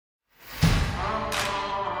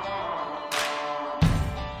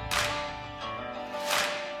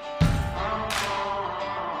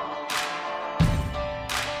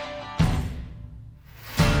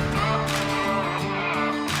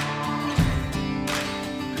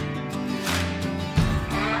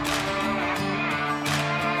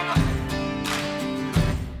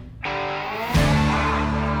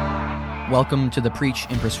Welcome to the Preach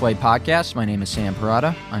and Persuade podcast. My name is Sam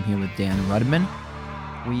Parada. I'm here with Dan Rudman.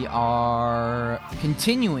 We are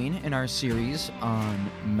continuing in our series on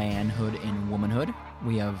manhood and womanhood.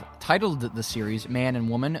 We have titled the series Man and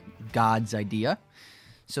Woman, God's Idea.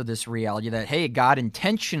 So this reality that, hey, God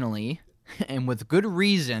intentionally and with good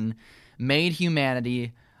reason made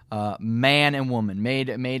humanity man and woman,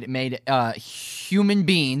 made human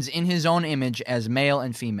beings in his own image as male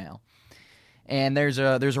and female. And there's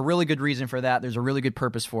a really good reason for that. There's a really good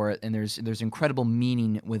purpose for it, and there's incredible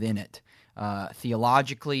meaning within it.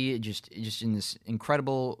 Theologically, just in this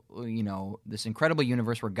incredible, this incredible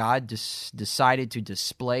universe where God decided to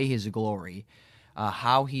display His glory,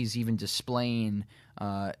 how He's even displaying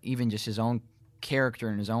even just His own character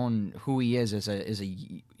and His own who He is as a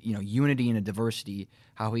unity and a diversity.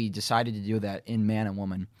 How He decided to do that in man and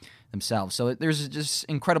woman themselves. So there's just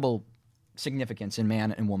incredible significance in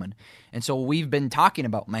man and woman. And so we've been talking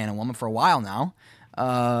about man and woman for a while now.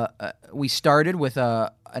 We started with an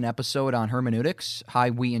episode on hermeneutics, how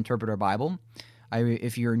we interpret our Bible.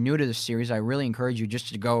 If you're new to this series, I really encourage you just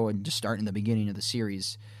to go and just start in the beginning of the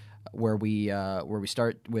series where we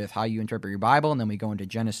start with how you interpret your Bible, and then we go into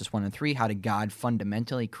Genesis 1 and 3, how did God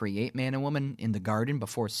fundamentally create man and woman in the garden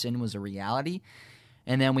before sin was a reality.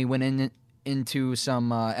 And then we went into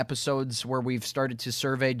some episodes where we've started to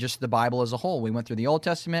survey just the Bible as a whole. We went through the Old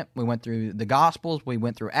Testament, we went through the Gospels, we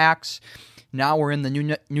went through Acts. Now we're in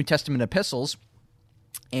the New Testament epistles,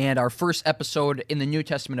 and our first episode in the New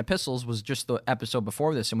Testament epistles was just the episode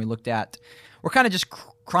before this, and we looked at, we're kind of just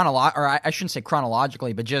I shouldn't say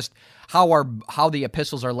chronologically, but just how the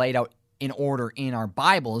epistles are laid out in order in our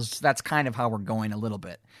Bibles. That's kind of how we're going a little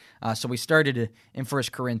bit. So we started in 1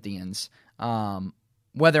 Corinthians.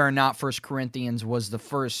 Whether or not 1 Corinthians was the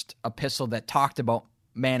first epistle that talked about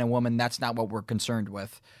man and woman, that's not what we're concerned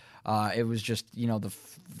with. It was just,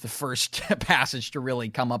 the first passage to really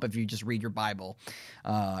come up if you just read your Bible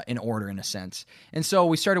in order, in a sense. And so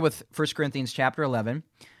we started with 1 Corinthians chapter 11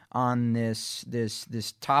 on this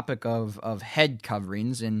topic of head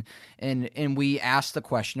coverings, and we asked the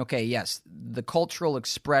question, okay, yes, the cultural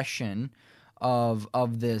expression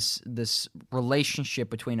of this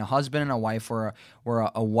relationship between a husband and a wife, where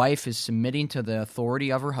a wife is submitting to the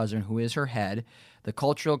authority of her husband, who is her head. The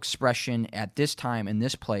cultural expression at this time in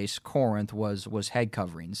this place, Corinth, was head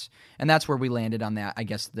coverings, and that's where we landed on that. I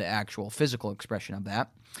guess the actual physical expression of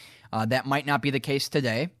that. That might not be the case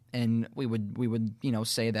today, and we would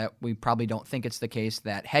say that we probably don't think it's the case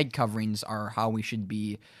that head coverings are how we should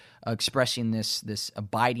be expressing this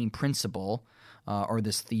abiding principle. Or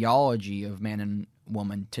this theology of man and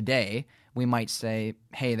woman today. We might say,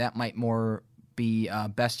 hey, that might more be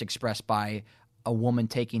best expressed by a woman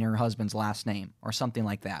taking her husband's last name or something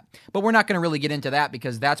like that. But we're not going to really get into that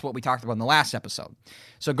because that's what we talked about in the last episode.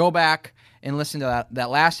 So go back and listen to that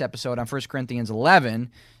last episode on 1 Corinthians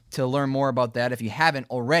 11 to learn more about that if you haven't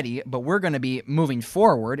already. But we're going to be moving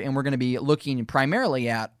forward, and we're going to be looking primarily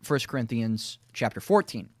at 1 Corinthians chapter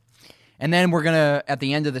 14. And then we're going to, at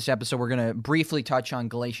the end of this episode, we're going to briefly touch on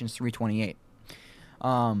Galatians 3:28.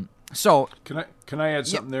 So Can I add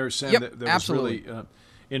something there, Sam? Yep, that absolutely. was really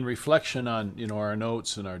in reflection on our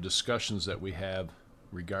notes and our discussions that we have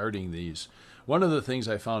regarding these. One of the things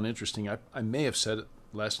I found interesting, I may have said it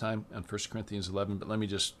last time on 1 Corinthians 11, but let me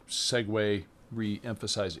just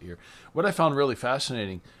re-emphasize it here. What I found really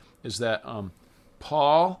fascinating is that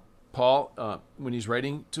Paul, when he's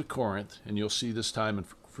writing to Corinth, and you'll see this time in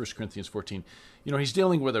 1 Corinthians 14, he's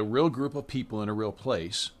dealing with a real group of people in a real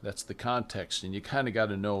place. That's the context, and you kind of got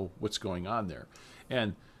to know what's going on there.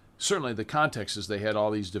 And certainly the context is they had all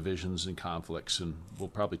these divisions and conflicts, and we'll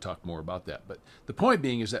probably talk more about that. But the point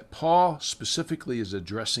being is that Paul specifically is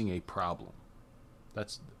addressing a problem.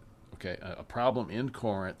 That's, okay, a problem in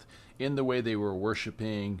Corinth, in the way they were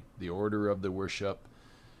worshiping, the order of the worship,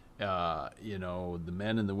 the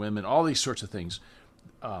men and the women, all these sorts of things.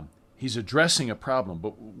 He's addressing a problem,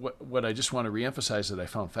 but what I just want to reemphasize that I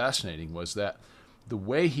found fascinating was that the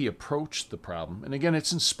way he approached the problem, and again,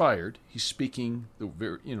 it's inspired. He's speaking the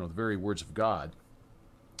very words of God.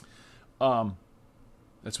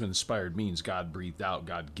 That's what inspired means. God breathed out.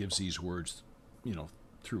 God gives these words,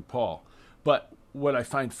 through Paul. But what I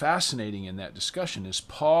find fascinating in that discussion is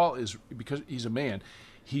Paul is, because he's a man,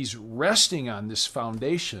 he's resting on this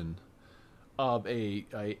foundation of a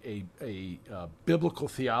biblical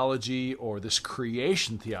theology, or this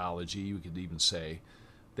creation theology, you could even say,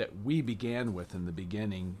 that we began with in the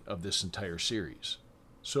beginning of this entire series.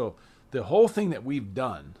 So the whole thing that we've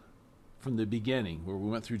done from the beginning, where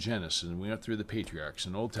we went through Genesis and we went through the patriarchs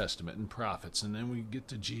and Old Testament and prophets, and then we get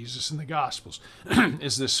to Jesus and the Gospels,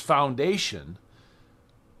 is this foundation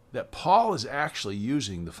that Paul is actually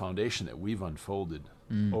using the foundation that we've unfolded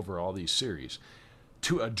over all these series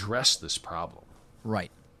to address this problem.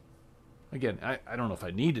 Right. Again, I don't know if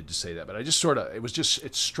I needed to say that, but I just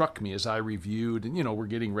it struck me as I reviewed, and we're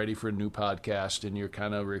getting ready for a new podcast, and you're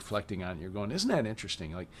kind of reflecting on it. You're going, isn't that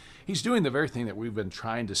interesting? Like, he's doing the very thing that we've been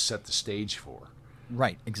trying to set the stage for.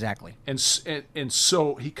 Right, exactly. And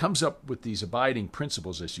so he comes up with these abiding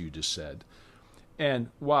principles, as you just said.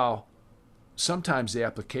 And while sometimes the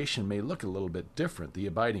application may look a little bit different, the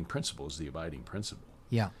abiding principle is the abiding principle.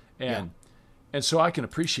 Yeah. And so I can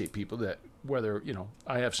appreciate people that, whether,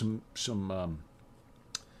 I have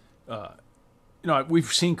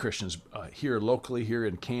we've seen Christians here locally, here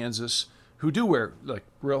in Kansas, who do wear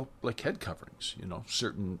like head coverings,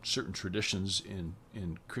 certain traditions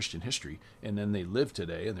in Christian history, and then they live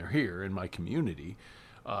today and they're here in my community.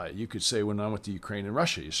 You could say when I went to Ukraine and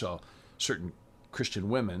Russia, you saw certain Christian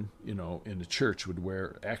women, in the church would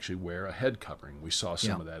actually wear a head covering. We saw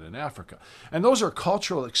some of that in Africa. And those are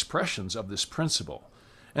cultural expressions of this principle.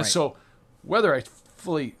 And so whether I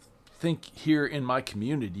fully think here in my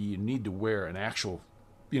community you need to wear an actual,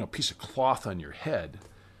 piece of cloth on your head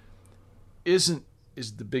is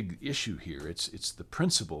the big issue here. It's the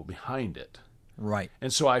principle behind it. Right.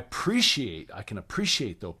 And so I can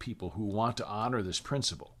appreciate though people who want to honor this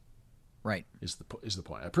principle. Right. Is the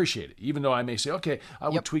point. I appreciate it. Even though I may say, okay, I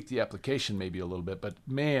would tweak the application maybe a little bit, but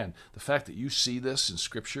man, the fact that you see this in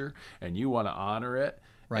Scripture and you want to honor it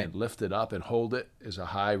and lift it up and hold it as a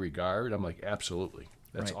high regard, I'm like, absolutely.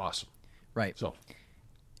 That's awesome. Right. So.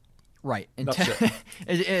 Right.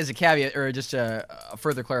 As a caveat, or just a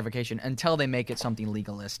further clarification, until they make it something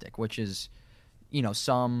legalistic, which is,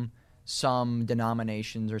 some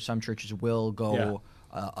denominations or some churches will go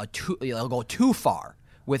they'll go too far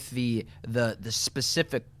with the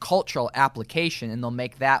specific cultural application, and they'll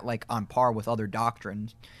make that like on par with other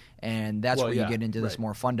doctrines. And that's where you get into this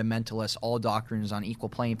more fundamentalist, all doctrines on equal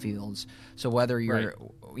playing fields. So whether your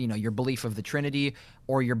belief of the Trinity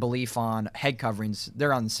or your belief on head coverings,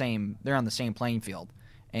 they're on the same playing field.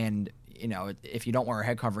 And if you don't wear a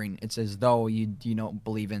head covering, it's as though you don't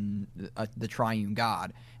believe in the triune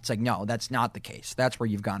God. It's like, no, that's not the case. That's where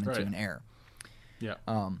you've gone into an error. Yeah.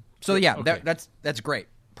 That's great.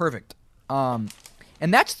 Perfect. And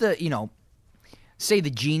that's the say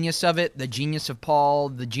the genius of it, the genius of Paul,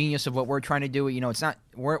 the genius of what we're trying to do. It's not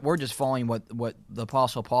we're just following what the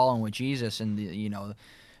Apostle Paul and what Jesus and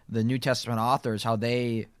the New Testament authors, how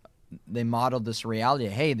they modeled this reality.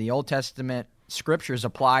 Hey, the Old Testament scriptures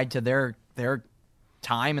applied to their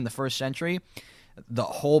time in the first century. The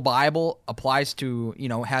whole Bible applies to,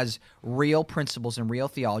 has real principles and real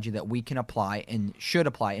theology that we can apply and should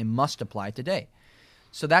apply and must apply today.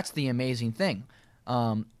 So that's the amazing thing.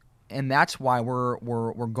 And that's why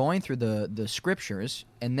we're going through the scriptures,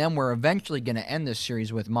 and then we're eventually going to end this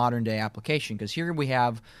series with modern day application, because here we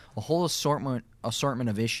have a whole assortment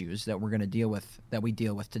of issues that we're going to deal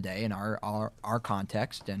with today in our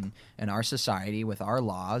context and our society with our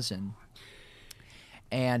laws,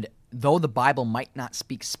 and though the Bible might not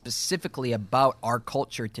speak specifically about our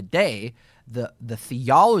culture today, the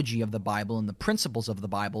theology of the Bible and the principles of the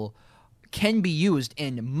Bible can be used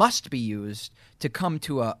and must be used to come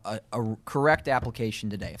to a correct application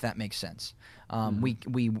today, if that makes sense.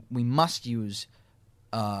 We must use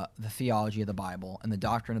the theology of the Bible and the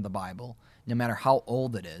doctrine of the Bible, no matter how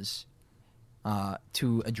old it is,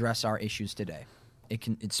 to address our issues today.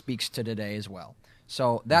 It speaks to today as well.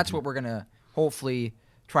 So that's what we're going to hopefully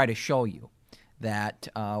try to show you, that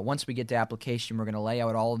once we get to application, we're going to lay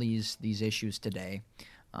out all these issues today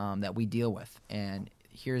that we deal with, and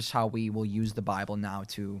here's how we will use the Bible now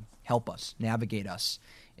to help us, navigate us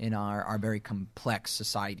in our very complex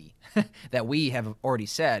society that we have already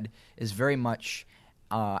said is very much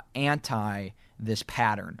anti this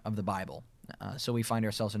pattern of the Bible. So we find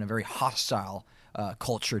ourselves in a very hostile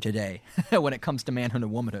culture today when it comes to manhood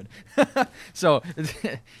and womanhood. So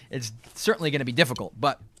it's certainly going to be difficult,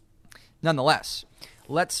 but nonetheless,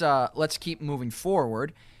 let's keep moving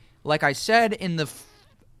forward. Like I said in the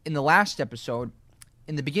last episode,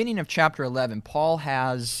 in the beginning of chapter 11, Paul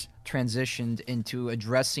has transitioned into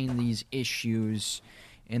addressing these issues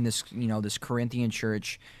in this Corinthian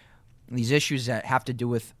church, these issues that have to do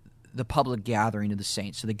with the public gathering of the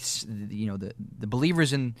saints. So the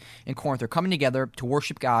believers in Corinth are coming together to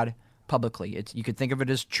worship God publicly. You could think of it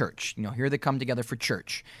as church. Here they come together for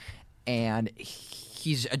church, and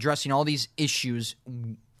he's addressing all these issues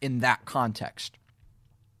in that context.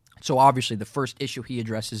 So obviously, the first issue he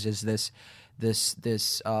addresses is this.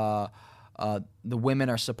 The women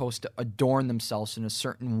are supposed to adorn themselves in a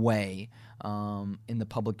certain way in the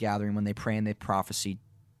public gathering when they pray and they prophesy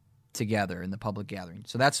together in the public gathering.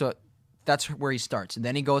 So that's where he starts. And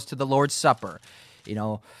then he goes to the Lord's Supper.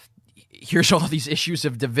 Here's all these issues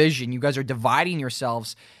of division. You guys are dividing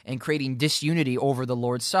yourselves and creating disunity over the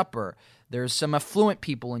Lord's Supper. There's some affluent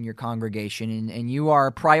people in your congregation, and you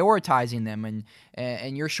are prioritizing them,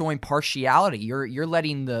 and you're showing partiality. You're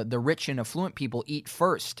letting the rich and affluent people eat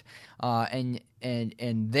first, and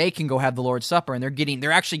they can go have the Lord's Supper, and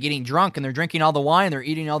they're actually getting drunk, and they're drinking all the wine, they're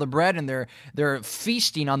eating all the bread, and they're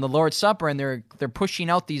feasting on the Lord's Supper, and they're pushing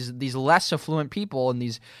out these less affluent people and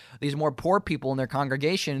these more poor people in their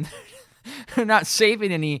congregation. They're not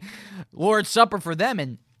saving any Lord's Supper for them.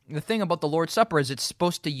 And the thing about the Lord's Supper is it's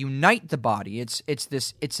supposed to unite the body. It's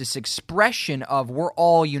this expression of we're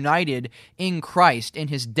all united in Christ, in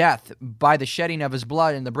his death, by the shedding of his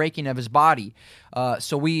blood and the breaking of his body.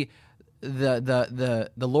 The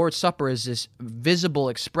Lord's Supper is this visible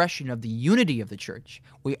expression of the unity of the church.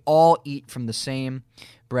 We all eat from the same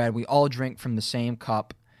bread. We all drink from the same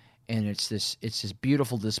cup. And it's this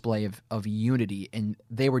beautiful display of unity, and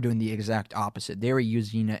they were doing the exact opposite. They were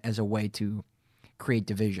using it as a way to create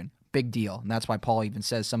division. Big deal, and that's why Paul even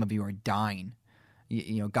says some of you are dying.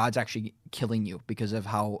 God's actually killing you because of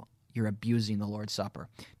how you're abusing the Lord's Supper.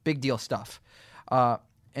 Big deal stuff. And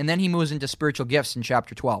then he moves into spiritual gifts in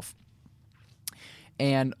chapter 12.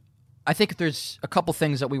 And I think there's a couple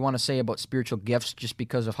things that we want to say about spiritual gifts just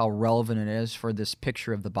because of how relevant it is for this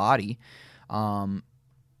picture of the body.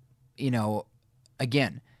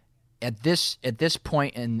 Again, at this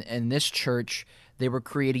point in this church, they were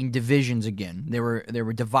creating divisions again. They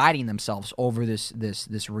were dividing themselves over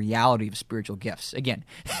this reality of spiritual gifts. Again,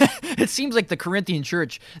 it seems like the Corinthian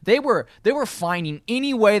church, they were finding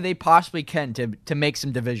any way they possibly can to make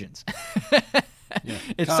some divisions. Yeah.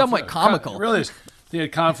 It's somewhat comical. It really is. They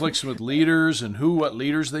had conflicts with leaders and what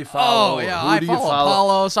leaders they follow. Oh yeah, I follow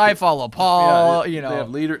Apollos. I follow Paul. Yeah,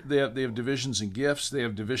 They have divisions in gifts. They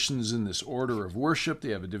have divisions in this order of worship.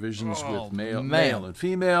 They have divisions with male and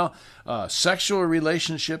female. Sexual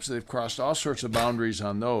relationships. They've crossed all sorts of boundaries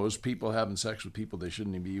on those. People having sex with people they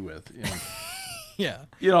shouldn't be with. Yeah.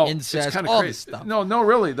 Incest, it's kind of crazy. Stuff. No,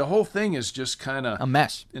 really. The whole thing is just kind of a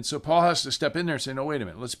mess. And so Paul has to step in there and say, "No, wait a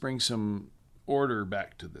minute. Let's bring some order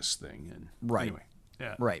back to this thing." And right. Anyway.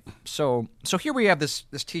 Yeah. Right. So here we have this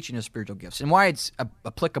teaching of spiritual gifts. And why it's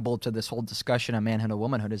applicable to this whole discussion on manhood and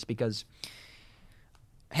womanhood is because,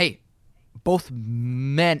 hey, both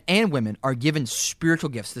men and women are given spiritual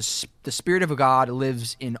gifts. The Spirit of God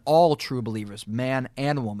lives in all true believers, man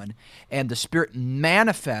and woman, and the Spirit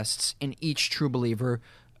manifests in each true believer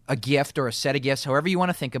a gift or a set of gifts, however you want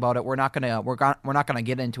to think about it. We're not gonna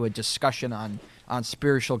get into a discussion on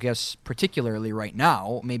spiritual gifts particularly right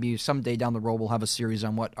now. Maybe someday down the road we'll have a series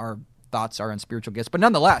on what our thoughts are on spiritual gifts. But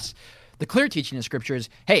nonetheless, the clear teaching in Scripture is,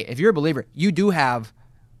 hey, if you're a believer, you do have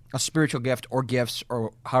a spiritual gift or gifts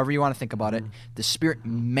or however you want to think about it. The Spirit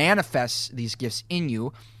manifests these gifts in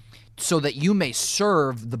you so that you may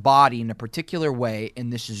serve the body in a particular way,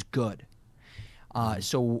 and this is good.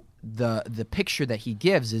 So the picture that he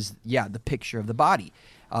gives is, the picture of the body.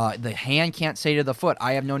 The hand can't say to the foot,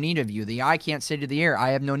 I have no need of you. The eye can't say to the ear, I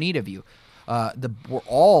have no need of you. We're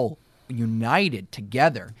all united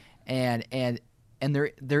together, and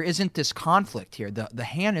there isn't this conflict here. The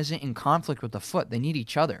hand isn't in conflict with the foot. They need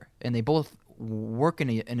each other, and they both work in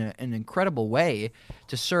an incredible way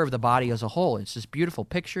to serve the body as a whole. It's this beautiful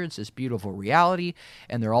picture. It's this beautiful reality,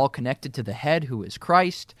 and they're all connected to the head, who is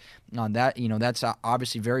Christ. That's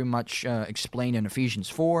obviously very much explained in Ephesians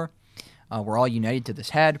 4. We're all united to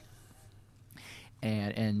this head,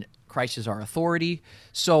 and Christ is our authority.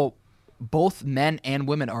 So both men and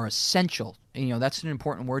women are essential. That's an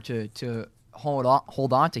important word to hold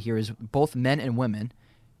on to here, is both men and women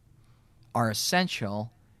are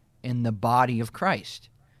essential in the body of Christ,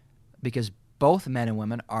 because both men and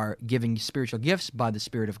women are giving spiritual gifts by the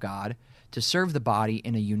Spirit of God to serve the body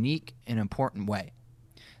in a unique and important way.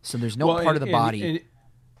 So there's no part of the body.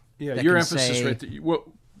 Your emphasis right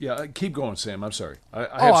there. Keep going, Sam. I'm sorry.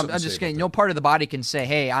 I'm just saying, no part of the body can say,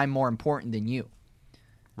 "Hey, I'm more important than you."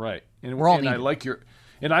 Right, and we're all needed. I like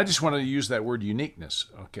and I just wanted to use that word uniqueness.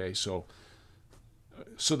 Okay, so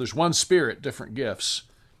there's one Spirit, different gifts.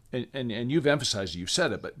 And you've emphasized it, you've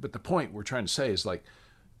said it, but the point we're trying to say is, like,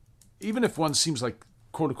 even if one seems like,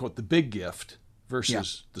 quote unquote, the big gift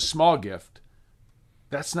versus the small gift,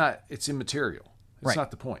 it's immaterial. It's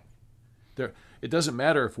not the point. It doesn't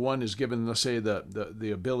matter if one is given, let's say,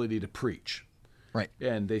 the ability to preach. Right.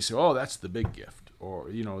 And they say, oh, that's the big gift, or,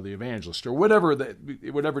 the evangelist, or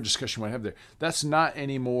whatever discussion we have there. That's not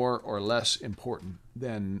any more or less important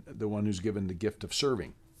than the one who's given the gift of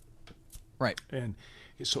serving. Right. And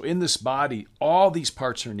So in this body, all these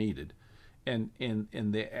parts are needed, and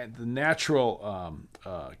the natural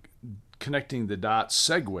connecting the dots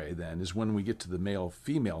segue then is when we get to the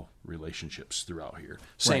male-female relationships throughout here.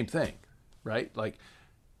 Same thing, right? Like,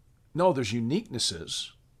 no, there's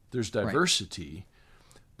uniquenesses, there's diversity,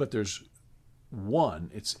 but there's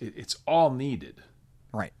one. It's all needed,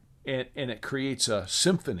 right? And it creates a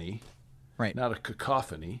symphony, right? Not a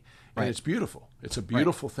cacophony, and it's beautiful. It's a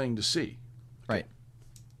beautiful thing to see, right?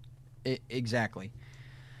 Exactly.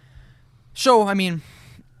 So, I mean,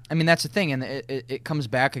 that's the thing, and it comes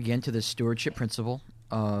back again to the stewardship principle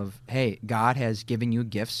of, hey, God has given you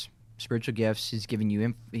gifts, spiritual gifts. He's given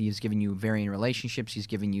you varying relationships. He's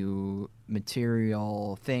given you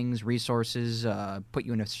material things, resources, put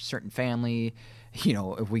you in a certain family. You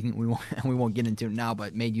know, if we won't get into it now,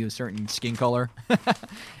 but made you a certain skin color,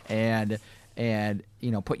 and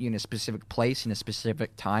you know, put you in a specific place in a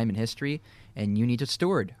specific time in history, and you need to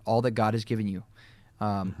steward all that God has given you.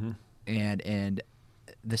 And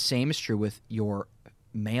the same is true with your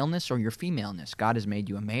maleness or your femaleness. God has made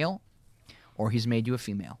you a male, or He's made you a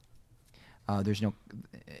female.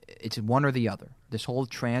 It's one or the other. This whole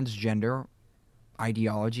transgender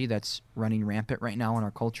ideology that's running rampant right now in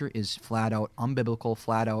our culture is flat out unbiblical,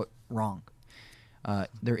 flat out wrong.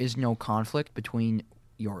 There is no conflict between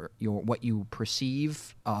your what you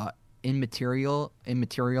perceive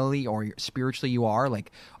immaterially or spiritually you are,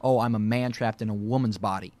 like, oh, I'm a man trapped in a woman's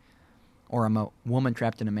body, or I'm a woman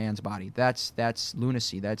trapped in a man's body. That's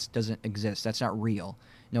lunacy. That doesn't exist. That's not real.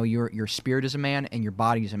 No, your spirit is a man and your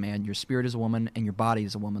body is a man. Your spirit is a woman and your body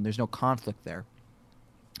is a woman. There's no conflict there.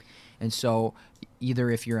 And so either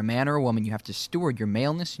if you're a man or a woman, you have to steward your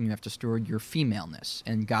maleness and you have to steward your femaleness.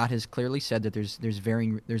 And God has clearly said that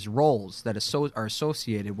there's roles that are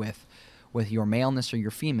associated with your maleness or your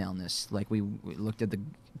femaleness. Like we looked at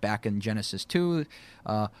back in Genesis 2,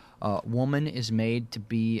 woman is made to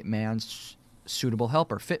be man's suitable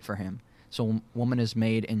helper, fit for him. So woman is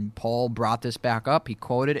made, and Paul brought this back up. He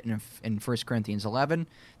quoted it in 1 Corinthians 11,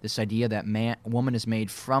 this idea that woman is made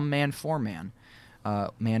from man for man.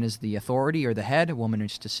 Man is the authority or the head. Woman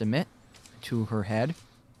is to submit to her head.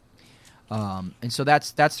 And so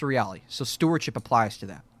that's the reality. So stewardship applies to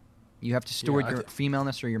that. You have to steward your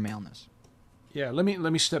femaleness or your maleness. Yeah, let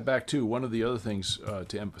me step back too. One of the other things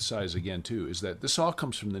to emphasize again too is that this all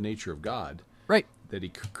comes from the nature of God. Right. That He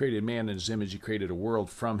created man in His image. He created a world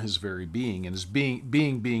from His very being, and His being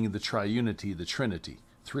the triunity, the Trinity,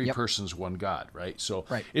 three persons, one God. Right. So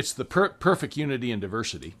it's the perfect unity and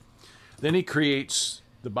diversity. Then He creates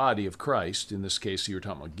the body of Christ. In this case, you were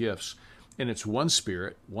talking about gifts, and it's one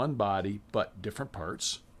spirit, one body, but different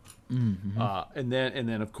parts. Mm-hmm. And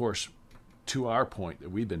then of course, to our point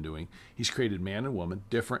that we've been doing, He's created man and woman,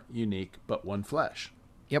 different, unique, but one flesh.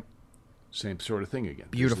 Yep. Same sort of thing again.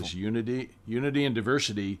 Beautiful. There's this unity and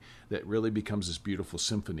diversity that really becomes this beautiful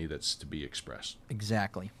symphony that's to be expressed.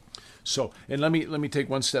 Exactly. So, and let me take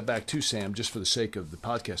one step back too, Sam, just for the sake of the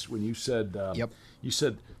podcast. When you said, you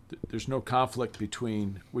said there's no conflict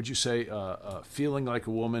between, would you say, feeling like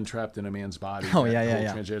a woman trapped in a man's body? Oh,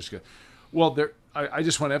 yeah. Well, I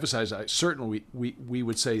just want to emphasize, certainly we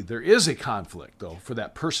would say there is a conflict, though, for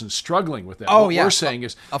that person struggling with that. Oh, what yeah. we're saying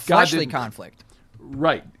is a fleshly conflict.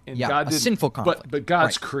 Right. And God a sinful conflict. But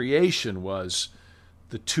God's creation was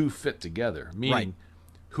the two fit together, meaning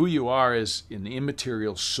who you are is an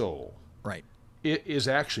immaterial soul. Right. It is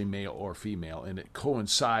actually male or female, and it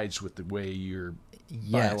coincides with the way your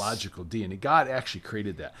biological DNA. God actually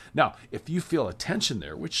created that. Now, if you feel a tension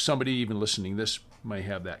there, which somebody even listening to this may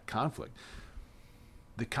have that conflict,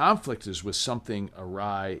 the conflict is with something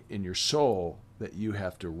awry in your soul that you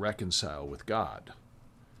have to reconcile with God.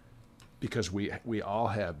 Because we all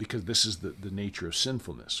have, because this is the nature of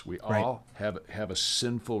sinfulness. We all have a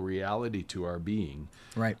sinful reality to our being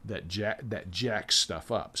that jacks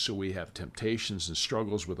stuff up. So we have temptations and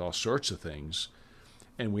struggles with all sorts of things,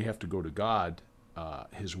 and we have to go to God,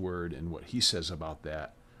 His Word, and what He says about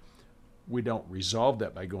that. We don't resolve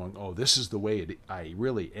that by going, oh, this is the way I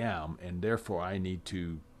really am, and therefore I need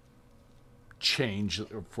to change,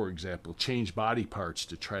 for example, change body parts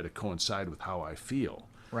to try to coincide with how I feel.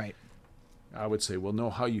 Right. I would say, well, no,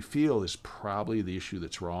 how you feel is probably the issue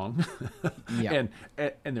that's wrong. And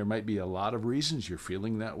there might be a lot of reasons you're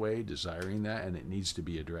feeling that way, desiring that, and it needs to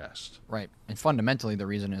be addressed. Right. And fundamentally, the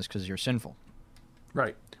reason is because you're sinful.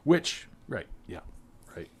 Right.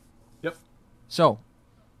 Yep. So,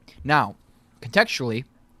 now, contextually,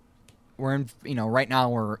 we're in, right now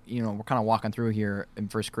we're kind of walking through here in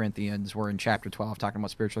 1 Corinthians. We're in chapter 12 talking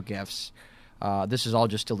about spiritual gifts. This is all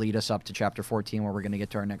just to lead us up to chapter 14 where we're going to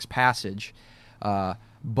get to our next passage.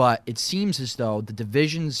 But it seems as though the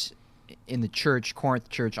divisions in the church, Corinth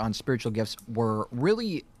church, on spiritual gifts were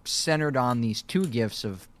really centered on these two gifts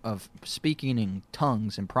of speaking in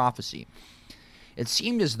tongues and prophecy. It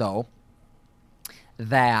seemed as though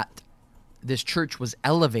that this church was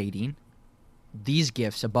elevating these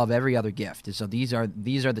gifts above every other gift. And so these are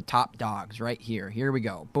the top dogs right here. Here we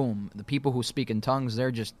go. Boom. The people who speak in tongues,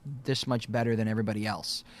 they're just this much better than everybody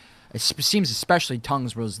else. It seems especially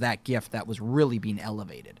tongues was that gift that was really being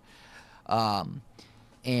elevated. And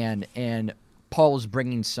Paul was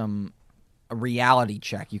bringing a reality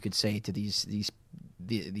check, you could say, to these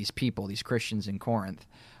people, these Christians in Corinth.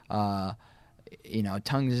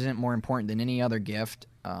 Tongues isn't more important than any other gift.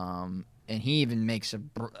 And he even makes a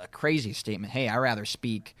crazy statement. Hey, I rather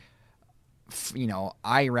speak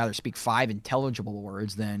 5 intelligible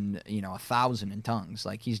words than 1,000 in tongues.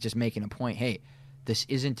 Like, he's just making a point. Hey, this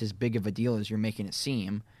isn't as big of a deal as you're making it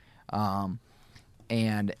seem. And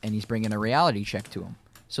he's bringing a reality check to him.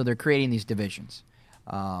 So they're creating these divisions.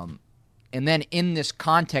 And then in this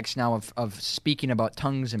context now of speaking about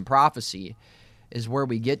tongues and prophecy is where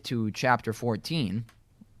we get to chapter 14.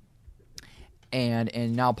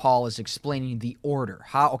 And now Paul is explaining the order.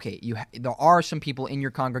 There are some people in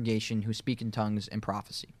your congregation who speak in tongues and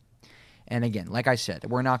prophecy. And again, like I said,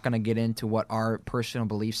 we're not going to get into what our personal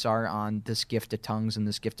beliefs are on this gift of tongues and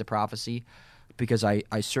this gift of prophecy, because I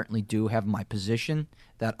certainly do have my position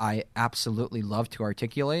that I absolutely love to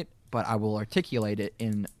articulate, but I will articulate it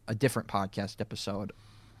in a different podcast episode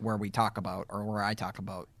where I talk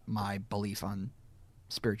about my belief on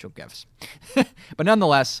spiritual gifts. But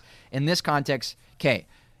nonetheless, in this context,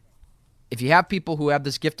 if you have people who have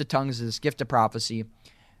this gift of tongues, this gift of prophecy,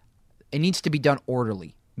 it needs to be done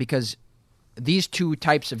orderly, because these two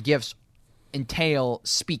types of gifts entail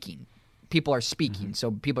speaking. People are speaking. Mm-hmm.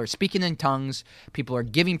 So people are speaking in tongues, people are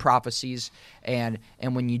giving prophecies, and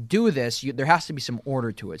when you do this, there has to be some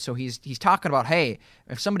order to it. So he's talking about, hey,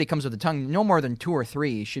 if somebody comes with a tongue, no more than 2 or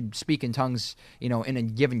 3 should speak in tongues, in a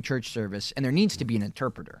given church service, and there needs to be an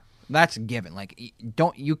interpreter. That's a given. Like,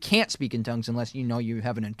 you can't speak in tongues unless you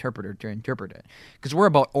have an interpreter to interpret it. Because we're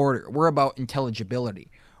about order, we're about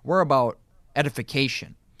intelligibility, we're about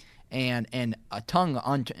edification, and a tongue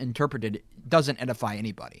uninterpreted doesn't edify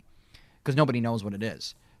anybody, because nobody knows what it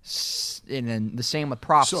is. And then the same with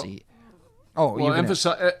prophecy.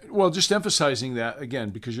 Just emphasizing that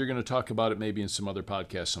again, because you're going to talk about it maybe in some other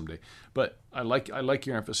podcast someday. But I like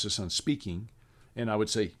your emphasis on speaking, and I would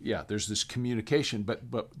say, there's this communication, but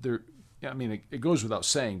there, it goes without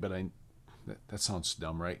saying, but that sounds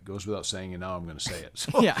dumb, right? It goes without saying, and now I'm going to say it.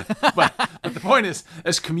 So, yeah. but the point is,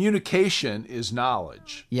 as communication is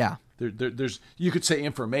knowledge. Yeah. There's you could say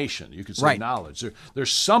information, you could say right. knowledge.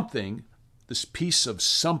 There's something, this piece of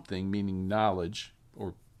something, meaning knowledge,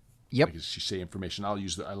 or yep. I guess you say information. I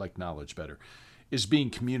like knowledge better, is being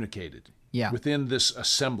communicated within this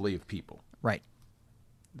assembly of people. Right.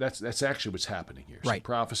 That's actually what's happening here. Right. So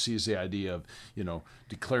prophecy is the idea of,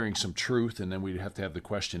 declaring some truth, and then we'd have to have the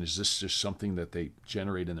question, is this just something that they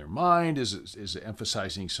generate in their mind? Is it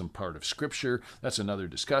emphasizing some part of Scripture? That's another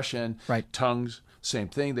discussion. Right. Tongues, same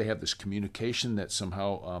thing. They have this communication that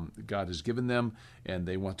somehow God has given them, and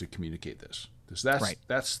they want to communicate this.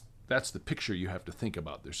 That's the picture you have to think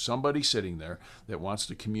about. There's somebody sitting there that wants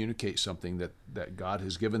to communicate something that God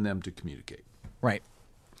has given them to communicate. Right.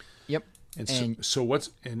 Yep. And so what's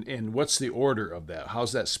the order of that?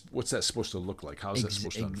 What's that supposed to look like? How's that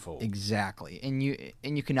supposed to unfold? Exactly. And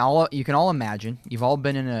you can all imagine, you've all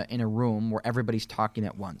been in a room where everybody's talking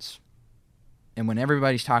at once. And when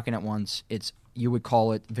everybody's talking at once, you would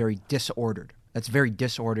call it very disordered. That's very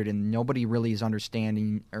disordered, and nobody really is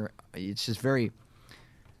understanding, or it's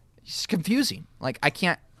confusing. Like, I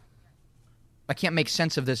can't make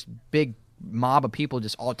sense of this big mob of people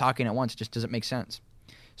just all talking at once. It just doesn't make sense.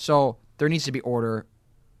 So there needs to be order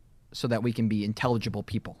so that we can be intelligible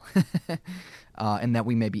people and that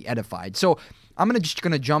we may be edified. So I'm going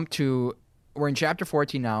to jump to, we're in chapter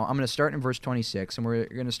 14 now. I'm going to start in verse 26, and we're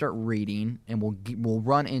going to start reading, and we'll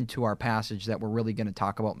run into our passage that we're really going to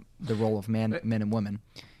talk about the role of men and women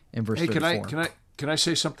in verse 34. Can I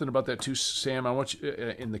say something about that too, Sam? I want you,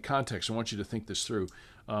 in the context, I want you to think this through.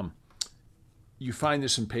 You find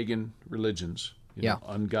this in pagan religions.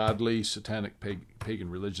 Ungodly, satanic,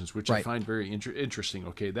 pagan religions, which I find very interesting.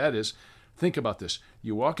 Okay, that is, think about this.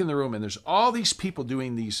 You walk in the room, and there's all these people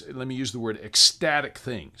doing these, let me use the word, ecstatic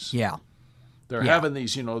things. Yeah. They're having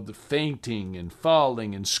these, the fainting and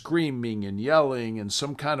falling and screaming and yelling and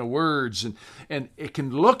some kind of words. And it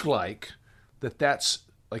can look like that's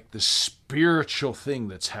like the spiritual thing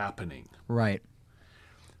that's happening. Right.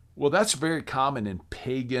 Well, that's very common in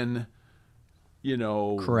pagan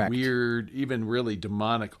Correct. weird, even really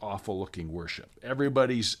demonic, awful-looking worship.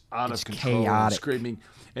 Everybody's out of control, chaotic. and screaming,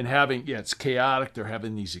 and having, it's chaotic. They're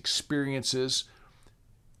having these experiences.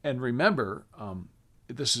 And remember,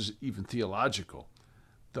 this is even theological.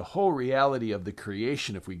 The whole reality of the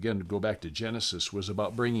creation, if we again go back to Genesis, was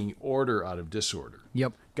about bringing order out of disorder.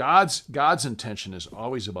 Yep. God's intention is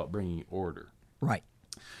always about bringing order. Right.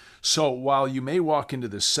 So while you may walk into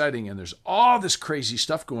this setting and there's all this crazy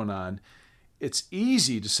stuff going on, it's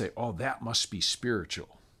easy to say, oh, that must be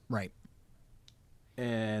spiritual. Right.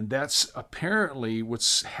 And that's apparently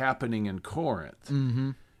what's happening in Corinth.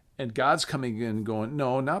 Mm-hmm. And God's coming in and going,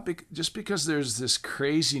 no, just because there's this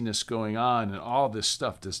craziness going on and all this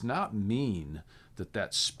stuff does not mean that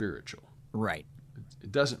that's spiritual. Right.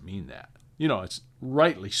 It doesn't mean that. It's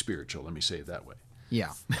rightly spiritual, let me say it that way.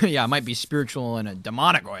 Yeah. Yeah, it might be spiritual in a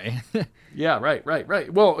demonic way. Yeah,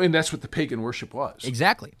 right. Well, and that's what the pagan worship was.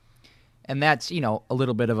 Exactly. And that's, a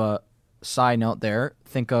little bit of a side note there.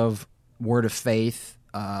 Think of Word of Faith,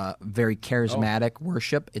 very charismatic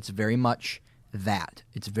worship. It's very much that.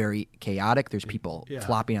 It's very chaotic. There's people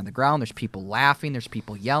flopping on the ground. There's people laughing. There's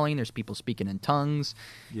people yelling. There's people speaking in tongues.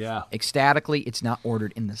 Yeah. Ecstatically. It's not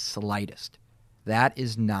ordered in the slightest. That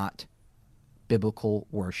is not biblical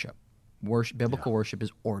worship. Biblical worship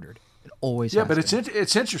is ordered. It always has but been.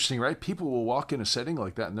 it's interesting, right? People will walk in a setting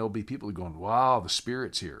like that, and there'll be people going, wow, the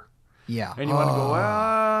Spirit's here. Yeah. And you want to go,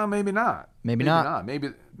 well, maybe not. Maybe not. Maybe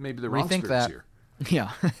the wrong Rethink Spirit's that. here.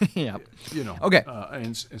 Yeah. Yeah. Okay. Okay.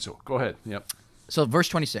 And so go ahead. Yep. So verse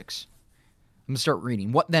 26. I'm going to start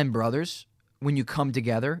reading. What then, brothers, when you come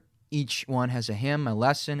together, each one has a hymn, a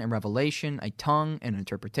lesson, a revelation, a tongue, and an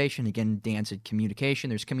interpretation. Again, Dan said communication.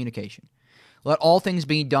 There's communication. Let all things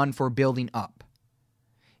be done for building up.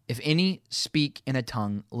 If any speak in a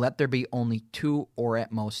tongue, let there be only 2 or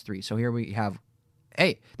at most 3. So here we have,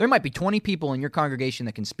 hey, there might be 20 people in your congregation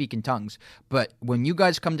that can speak in tongues, but when you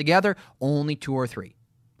guys come together, only 2 or 3.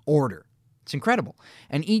 Order. It's incredible.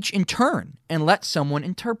 And each in turn, and let someone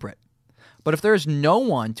interpret. But if there is no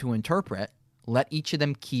one to interpret, let each of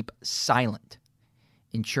them keep silent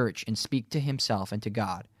in church and speak to himself and to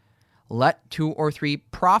God. Let 2 or 3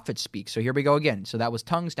 prophets speak. So here we go again. So that was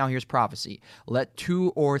tongues. Now here's prophecy. Let 2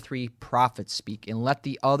 or 3 prophets speak, and let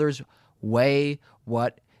the others weigh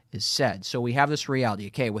what is said. So we have this reality.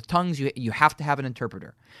 Okay, with tongues, you have to have an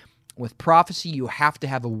interpreter. With prophecy, you have to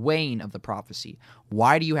have a weighing of the prophecy.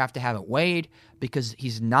 Why do you have to have it weighed? Because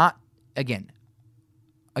he's not, again,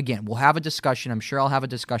 we'll have a discussion. I'm sure I'll have a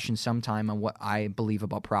discussion sometime on what I believe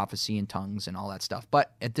about prophecy and tongues and all that stuff.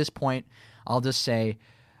 But at this point, I'll just say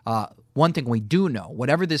one thing we do know,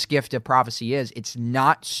 whatever this gift of prophecy is, it's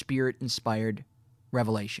not Spirit-inspired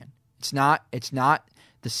revelation. It's not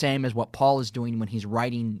the same as what Paul is doing when he's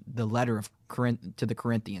writing the letter of to the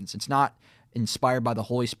Corinthians. It's not inspired by the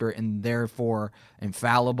Holy Spirit and therefore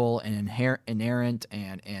infallible and inerrant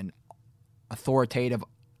and authoritative.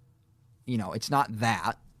 It's not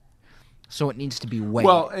that. So it needs to be weighed.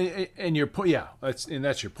 Well, and your point,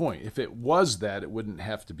 that's your point. If it was that, it wouldn't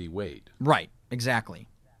have to be weighed. Right. Exactly.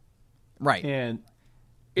 Right. And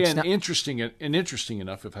interesting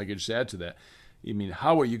enough, if I could just add to that,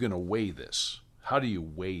 how are you going to weigh this? How do you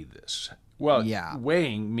weigh this? Well,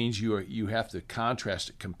 weighing means you have to contrast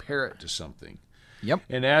it, compare it to something. Yep.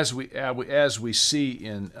 And as we see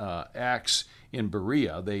in Acts in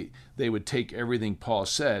Berea, they would take everything Paul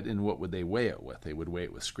said, and what would they weigh it with? They would weigh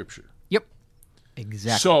it with Scripture. Yep.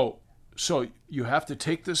 Exactly. So you have to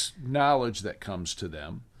take this knowledge that comes to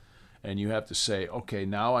them, and you have to say, okay,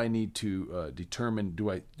 now I need to determine, do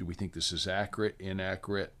we think this is accurate,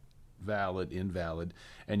 inaccurate, valid, invalid,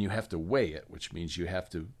 and you have to weigh it, which means you have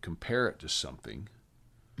to compare it to something.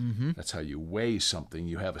 Mm-hmm. That's how you weigh something.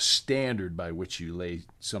 You have a standard by which you lay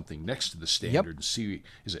something next to the standard and see,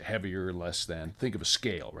 is it heavier or less than. Think of a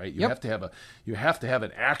scale, right? You have to have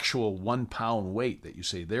an actual 1 pound weight that you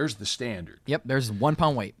say, there's the standard. Yep, there's 1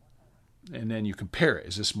 pound weight. And then you compare it.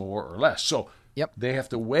 Is this more or less? So they have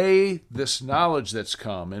to weigh this knowledge that's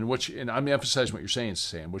come, and I'm emphasizing what you're saying,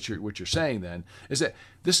 Sam. What you're saying then is that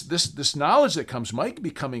this knowledge that comes might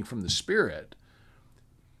be coming from the Spirit,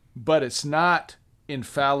 but it's not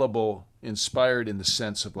infallible, inspired in the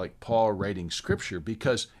sense of like Paul writing Scripture,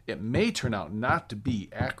 because it may turn out not to be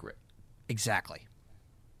accurate. Exactly.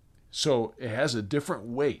 So it has a different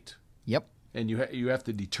weight. Yep. And you have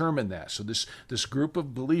to determine that. So this group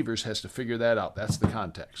of believers has to figure that out. That's the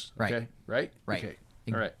context. Okay? Right? Okay.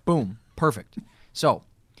 All right. Boom. Perfect. So,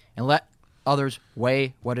 and let others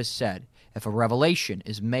weigh what is said. If a revelation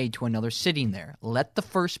is made to another sitting there, let the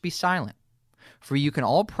first be silent. For you can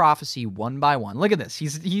all prophesy one by one. Look at this.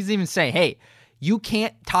 He's even saying, hey, you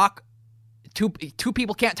can't talk two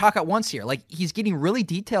people can't talk at once here. Like, he's getting really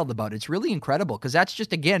detailed about it. It's really incredible because that's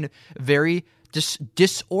just, again, very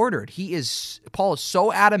disordered. Paul is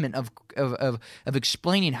so adamant of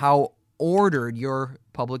explaining how ordered your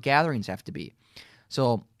public gatherings have to be.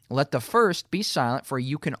 So let the first be silent, for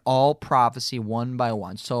you can all prophesy one by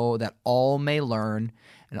one, so that all may learn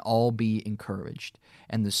and all be encouraged.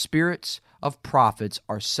 And the spirits of prophets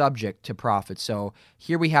are subject to prophets. So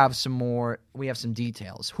here we have some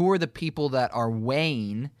details. Who are the people that are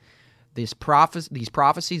weighing these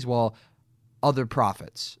prophecies? Well, other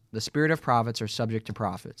prophets. The spirit of prophets are subject to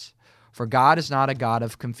prophets. For God is not a God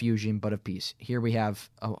of confusion, but of peace. Here we have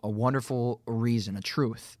a wonderful reason, a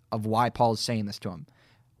truth of why Paul is saying this to him.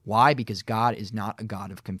 Why? Because God is not a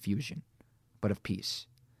God of confusion, but of peace.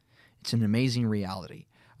 It's an amazing reality.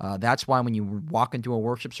 That's why when you walk into a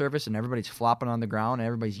worship service and everybody's flopping on the ground and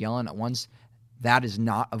everybody's yelling at once, that is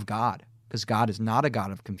not of God, because God is not a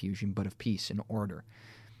God of confusion, but of peace and order.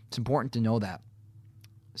 It's important to know that.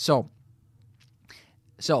 So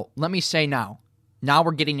let me say now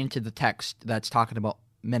we're getting into the text that's talking about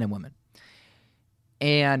men and women.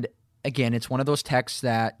 And again, it's one of those texts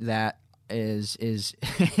that is is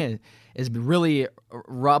really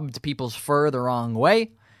rubbed people's fur the wrong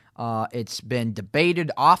way. It's been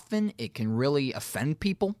debated often. It can really offend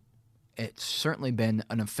people. It's certainly been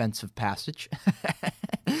an offensive passage.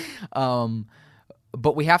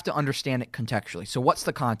 But we have to understand it contextually. So what's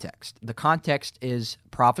the context? The context is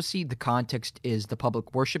prophecy. The context is the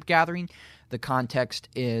public worship gathering. The context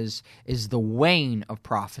is the weighing of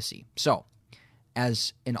prophecy. So,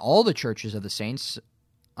 as in all the churches of the saints,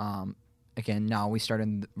 again, now we start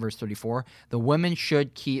in verse 34, the women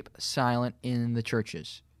should keep silent in the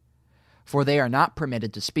churches, for they are not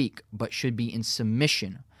permitted to speak, but should be in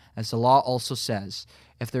submission, as the law also says,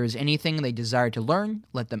 if there is anything they desire to learn,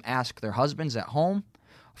 let them ask their husbands at home,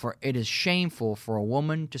 for it is shameful for a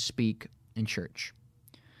woman to speak in church.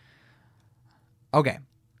 Okay,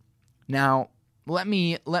 now let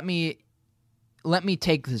me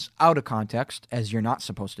take this out of context, as you're not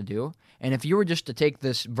supposed to do. And if you were just to take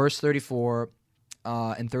this verse 34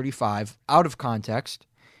 and 35 out of context,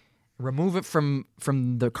 remove it from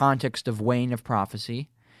the context of weighing of prophecy,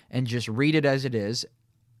 and just read it as it is.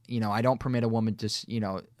 I don't permit a woman to,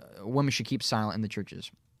 a woman should keep silent in the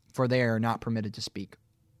churches, for they are not permitted to speak.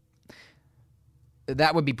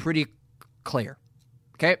 That would be pretty clear.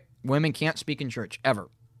 Okay? Women can't speak in church, ever.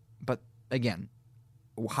 But again,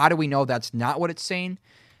 how do we know that's not what it's saying?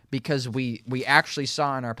 Because we actually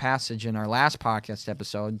saw in our passage in our last podcast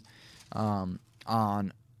episode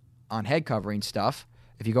on head covering stuff.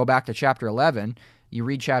 If you go back to chapter 11, you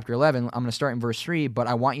read chapter 11, I'm going to start in verse 3, but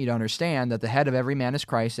I want you to understand that the head of every man is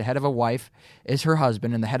Christ, the head of a wife is her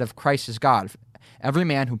husband, and the head of Christ is God. Every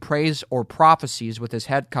man who prays or prophesies with his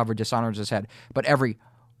head covered dishonors his head, but every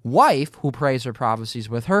wife who prays or prophesies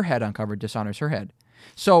with her head uncovered dishonors her head.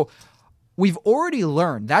 So we've already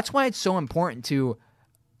learned. That's why it's so important to,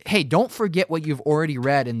 hey, don't forget what you've already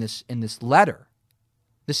read in this letter.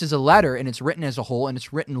 This is a letter, and it's written as a whole, and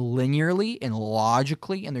it's written linearly and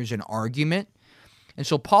logically, and there's an argument. And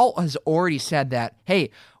so Paul has already said that,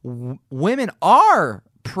 hey, women are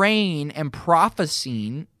praying and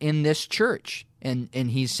prophesying in this church. And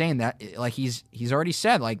he's saying that, like he's already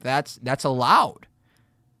said, like that's allowed.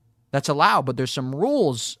 That's allowed, but there's some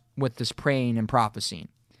rules with this praying and prophesying.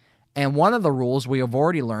 And one of the rules we have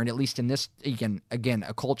already learned, at least in this, again,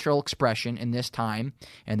 a cultural expression in this time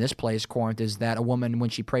and this place, Corinth, is that a woman, when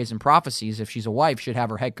she prays and prophecies, if she's a wife, should have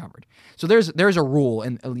her head covered. So there's a rule,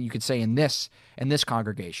 and you could say in this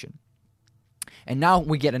congregation. And now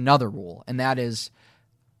we get another rule, and that is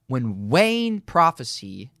when weighing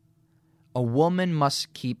prophecy, a woman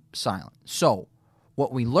must keep silent. So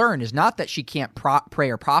what we learn is not that she can't pray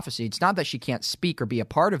or prophecy. It's not that she can't speak or be a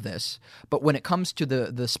part of this. But when it comes to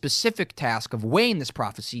the specific task of weighing this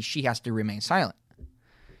prophecy, she has to remain silent.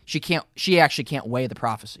 She actually can't weigh the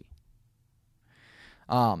prophecy.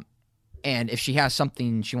 And if she has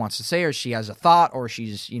something she wants to say, or she has a thought, or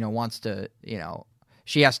she's wants to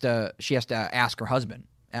she has to ask her husband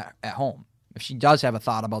at home. If she does have a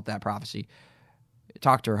thought about that prophecy,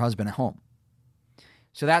 talk to her husband at home.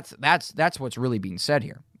 So that's what's really being said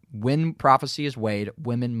here. When prophecy is weighed,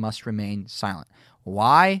 women must remain silent.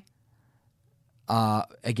 Why?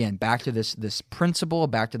 Again, back to this principle,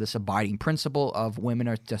 back to this abiding principle of women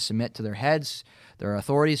are to submit to their heads, their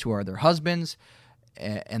authorities, who are their husbands,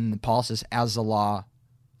 and Paul says, as the law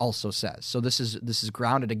also says. So this is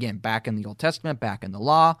grounded, again, back in the Old Testament, back in the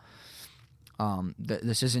law.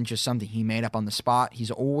 This isn't just something he made up on the spot.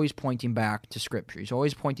 He's always pointing back to Scripture. He's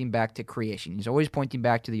always pointing back to creation. He's always pointing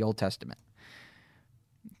back to the Old Testament,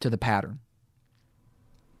 to the pattern.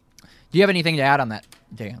 Do you have anything to add on that,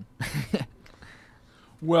 Dan?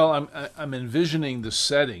 Well, I'm envisioning the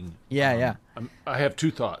setting. Yeah. I have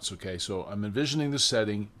two thoughts. Okay, so I'm envisioning the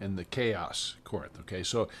setting and the chaos, Corinth. Okay,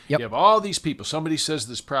 so Yep. you have all these people. Somebody says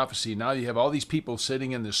this prophecy. Now you have all these people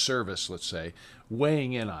sitting in this service, let's say,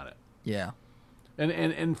 weighing in on it. Yeah.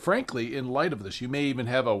 And frankly, in light of this, you may even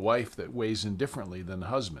have a wife that weighs in differently than the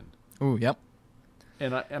husband. Ooh, yep.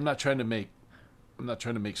 And I'm not trying to make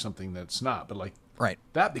something that's not, but like Right.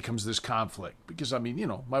 that becomes this conflict because I mean,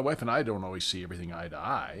 my wife and I don't always see everything eye to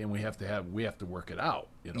eye, and we have to work it out.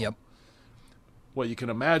 Yep. Well, you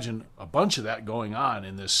can imagine a bunch of that going on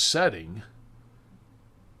in this setting.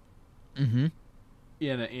 Mm-hmm.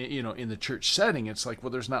 In the church setting, it's like,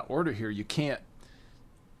 well, there's not order here. You can't.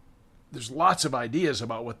 There's lots of ideas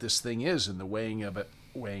about what this thing is and the weighing of it,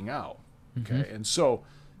 weighing out. Okay, Mm-hmm. and so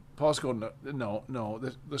Paul's going, no.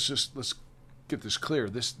 Let's get this clear.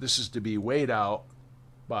 This is to be weighed out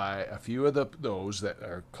by a few of those that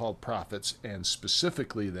are called prophets, and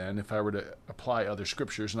specifically, then, if I were to apply other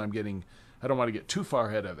scriptures, and I don't want to get too far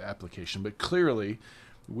ahead of application, but clearly,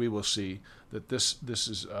 we will see that this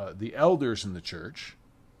is the elders in the church,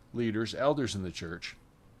 elders in the church,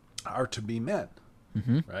 are to be men,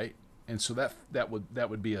 right? And so that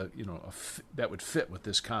would be that would fit with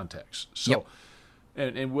this context. So,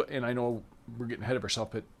 Yep. and I know we're getting ahead of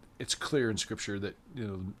ourselves, but it's clear in Scripture that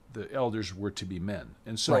the elders were to be men,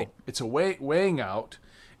 and so Right. it's a weighing out.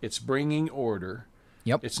 It's bringing order.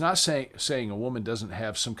 Yep. It's not saying a woman doesn't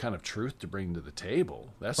have some kind of truth to bring to the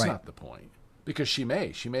table. That's Right. not the point, because she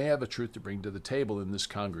may have a truth to bring to the table in this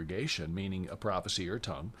congregation, meaning a prophecy or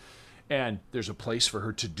tongue, and there's a place for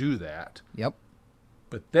her to do that. Yep.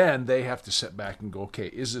 But then they have to sit back and go, okay,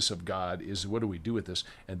 is this of God? What do we do with this?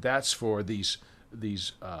 And that's for these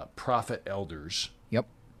prophet elders, Yep.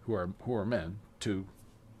 who are men, to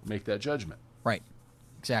make that judgment. Right.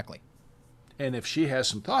 Exactly. And if she has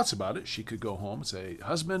some thoughts about it, she could go home and say,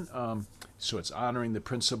 husband, so it's honoring the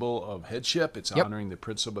principle of headship. It's Yep. honoring the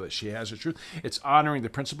principle that she has the truth. It's honoring the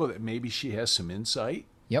principle that maybe she has some insight.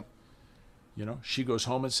 Yep. She goes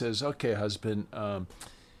home and says, okay, husband,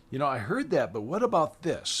 I heard that, but what about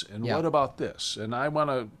this? And Yeah. what about this? And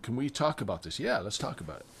can we talk about this? Yeah, let's talk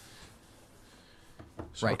about it.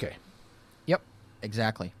 So, Right. Okay. Yep.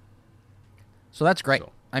 Exactly. So that's great.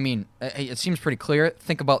 So- I mean, it seems pretty clear.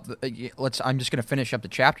 Think about I'm just going to finish up the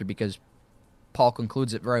chapter because Paul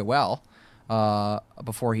concludes it very well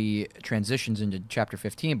before he transitions into chapter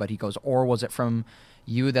 15. But he goes, "Or was it from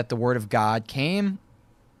you that the word of God came?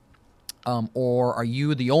 Or are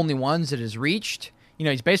you the only ones it has reached?"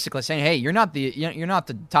 He's basically saying, "Hey, you're not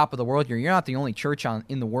the top of the world here. You're not the only church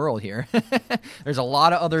in the world here. There's a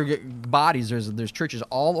lot of other bodies. There's churches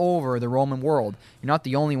all over the Roman world. You're not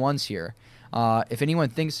the only ones here. If anyone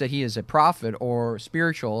thinks that he is a prophet or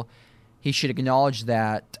spiritual, he should acknowledge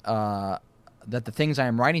that that the things I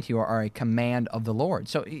am writing to you are a command of the Lord."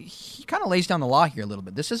 So he kind of lays down the law here a little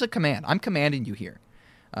bit. This is a command. I'm commanding you here.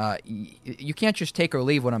 You can't just take or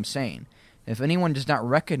leave what I'm saying. If anyone does not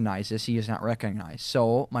recognize this, he is not recognized.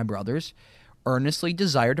 So, my brothers, earnestly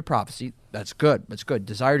desire to prophecy. That's good. That's good.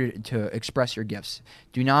 Desire to express your gifts.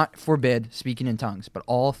 Do not forbid speaking in tongues, but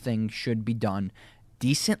all things should be done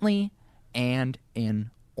decently and in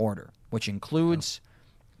order, which includes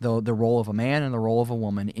the role of a man and the role of a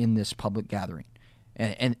woman in this public gathering.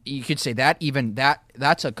 And you could say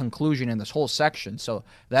that's a conclusion in this whole section. So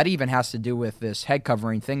that even has to do with this head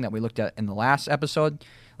covering thing that we looked at in the last episode.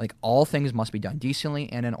 Like, all things must be done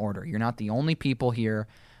decently and in order. You're not the only people here.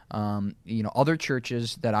 Other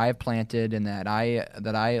churches that I have planted and that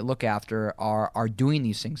I look after are doing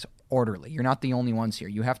these things orderly. You're not the only ones here.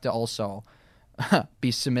 You have to also be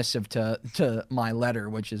submissive to my letter,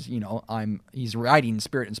 which is, he's writing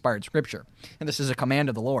Spirit-inspired Scripture. And this is a command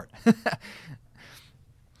of the Lord.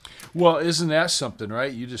 Well, isn't that something,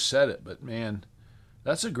 right? You just said it, but man,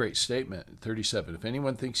 that's a great statement. 37. If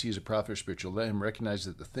anyone thinks he is a prophet or spiritual, let him recognize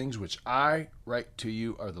that the things which I write to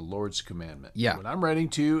you are the Lord's commandment. Yeah. What I'm writing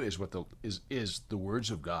to you is is the words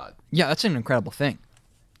of God. Yeah, that's an incredible thing.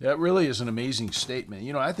 That really is an amazing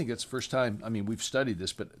statement. I think it's the first time, we've studied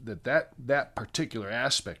this, but that particular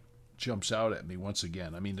aspect jumps out at me once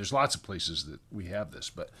again. There's lots of places that we have this,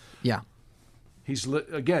 but Yeah. he's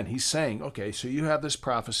saying, okay, so you have this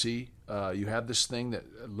prophecy, you have this thing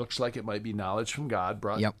that looks like it might be knowledge from God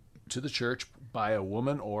brought Yep. to the church by a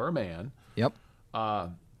woman or a man, Yep.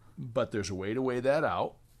 but there's a way to weigh that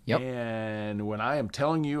out. Yep. And when I am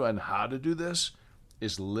telling you on how to do this,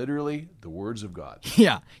 is literally the words of God.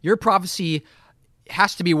 Yeah. Your prophecy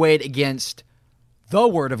has to be weighed against the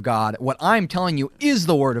Word of God. What I'm telling you is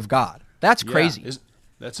the Word of God. That's crazy.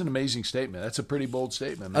 Yeah. That's an amazing statement. That's a pretty bold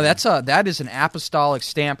statement, Oh, man. that is an apostolic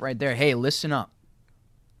stamp right there. Hey, listen up.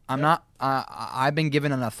 I've been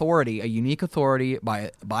given an authority, a unique authority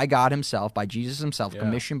by God Himself, by Jesus Himself,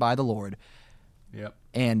 commissioned by the Lord. Yep.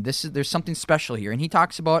 And there's something special here. And he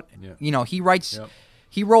talks about, he writes, Yep.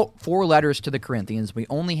 he wrote 4 letters to the Corinthians. We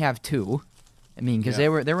only have 2. I mean, because they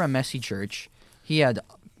were a messy church.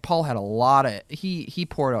 Paul had a lot of, he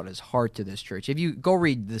poured out his heart to this church. If you go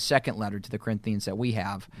read the second letter to the Corinthians that we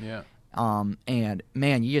have, and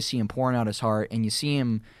man, you just see him pouring out his heart, and you see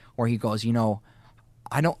him where he goes, he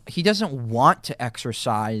doesn't want to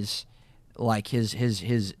exercise like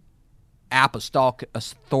his apostolic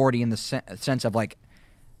authority in the sense of like,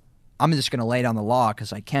 I'm just going to lay down the law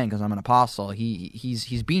because I can, because I'm an apostle.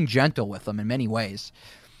 He's being gentle with them in many ways.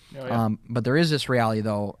 Oh, yeah. But there is this reality,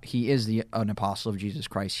 though. He is an apostle of Jesus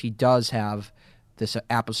Christ. He does have this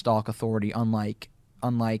apostolic authority, unlike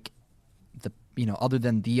the other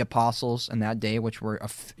than the apostles in that day, which were a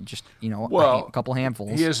couple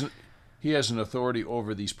handfuls. He has an authority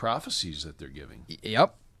over these prophecies that they're giving.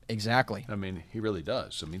 Yep, exactly. I mean, he really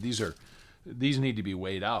does. I mean, these need to be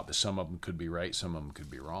weighed out, but some of them could be right, some of them could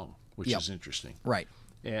be wrong, which is interesting. Right.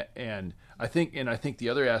 And I think the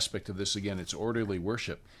other aspect of this, again, it's orderly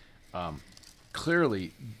worship.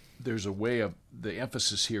 Clearly, there's a way of the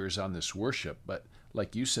emphasis here is on this worship, but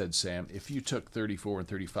like you said, Sam, if you took 34 and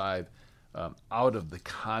 35 out of the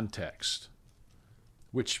context,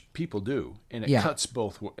 which people do, and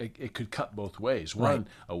it could cut both ways. One,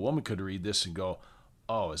 a woman could read this and go,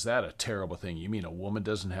 "Oh, is that a terrible thing? You mean a woman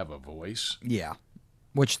doesn't have a voice?" Yeah,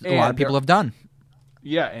 which a lot of people have done.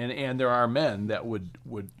 Yeah, and there are men that would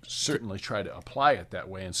certainly try to apply it that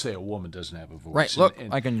way and say a woman doesn't have a voice. Right. Look,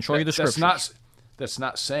 I can show you the scriptures. That's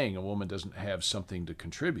not saying a woman doesn't have something to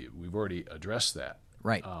contribute. We've already addressed that.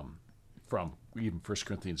 Right. From even 1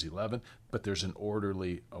 Corinthians 11, but there's an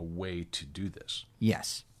orderly way to do this.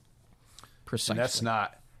 Yes. Precisely.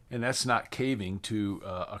 And that's not caving to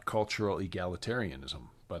a cultural egalitarianism,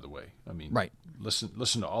 by the way. I mean,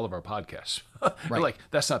 listen to all of our podcasts. Like,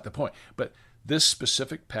 that's not the point. But this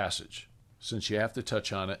specific passage, since you have to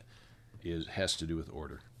touch on it, has to do with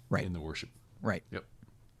order in the worship. Right. Yep.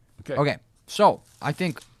 Okay. So I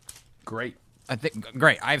think great.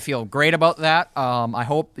 I feel great about that. I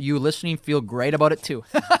hope you listening feel great about it too.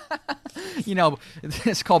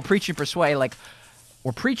 It's called Preach and Persuade. Like,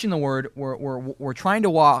 we're preaching the word. We're trying to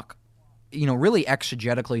walk. Really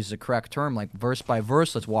exegetically is the correct term. Like verse by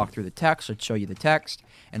verse, let's walk through the text. Let's show you the text,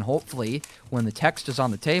 and hopefully, when the text is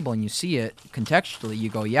on the table and you see it contextually, you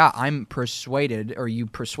go, "Yeah, I'm persuaded," or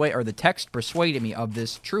the text persuaded me of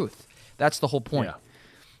this truth. That's the whole point. Yeah.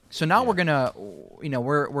 So now we're gonna,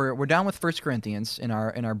 we're done with 1 Corinthians in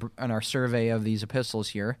our survey of these epistles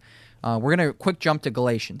here. We're gonna quick jump to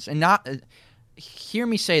Galatians, and not hear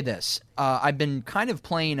me say this. I've been kind of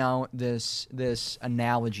playing out this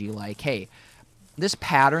analogy, like, hey, this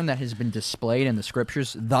pattern that has been displayed in the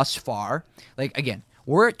scriptures thus far. Like, again,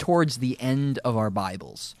 we're towards the end of our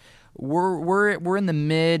Bibles. We're in the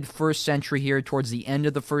mid first century here, towards the end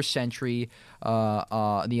of the first century.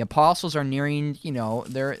 The apostles are nearing,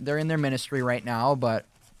 they're in their ministry right now, but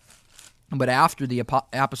after the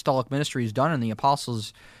apostolic ministry is done and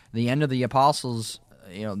the end of the apostles,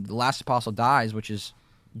 the last apostle dies, which is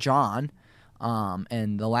John,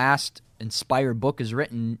 and the last inspired book is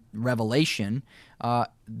written, Revelation.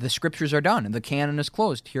 The scriptures are done and the canon is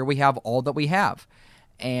closed. Here we have all that we have,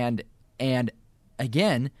 and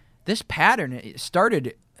again, this pattern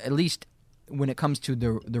started, at least when it comes to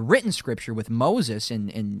the written scripture, with Moses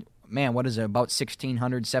in what is it, about 1600,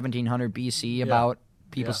 1700 BC, about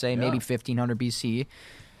people say maybe 1500 BC.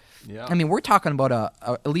 Yeah. I mean, we're talking about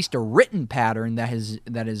at least a written pattern that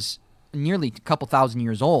is nearly a couple thousand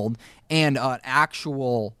years old, and an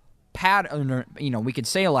actual pattern, we could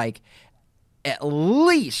say like at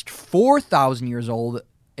least 4,000 years old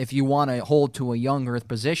if you want to hold to a young earth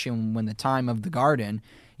position when the time of the garden.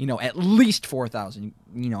 At least 4,000.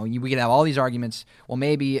 We could have all these arguments. Well,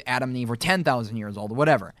 maybe Adam and Eve were 10,000 years old,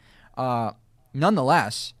 whatever.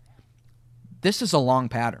 Nonetheless, this is a long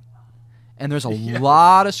pattern, and there's a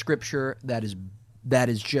lot of scripture that is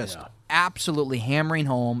just absolutely hammering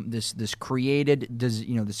home this created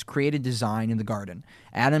design in the garden.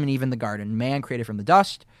 Adam and Eve in the garden. Man created from the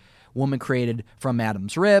dust. Woman created from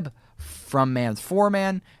Adam's rib. From man's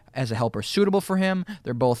foreman, as a helper suitable for him.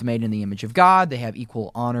 They're both made in the image of God. They have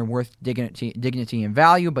equal honor, worth, dignity, and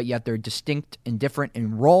value, but yet they're distinct and different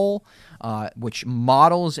in role, which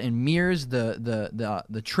models and mirrors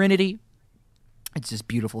the Trinity. It's this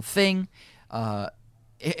beautiful thing.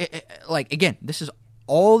 Again, this is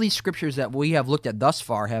all these scriptures that we have looked at thus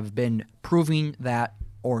far have been proving that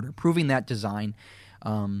order, proving that design,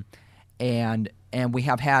 and we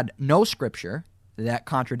have had no scripture that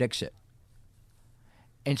contradicts it.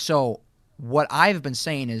 And so what I've been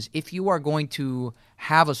saying is, if you are going to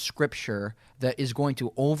have a scripture that is going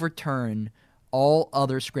to overturn all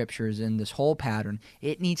other scriptures in this whole pattern,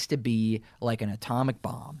 it needs to be like an atomic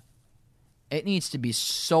bomb. It needs to be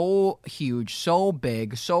so huge, so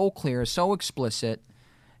big, so clear, so explicit.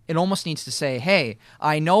 It almost needs to say, hey,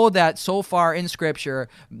 I know that so far in Scripture,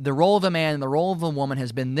 the role of a man and the role of a woman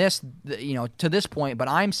has been this, to this point, but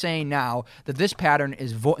I'm saying now that this pattern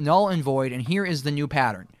is null and void, and here is the new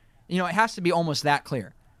pattern. It has to be almost that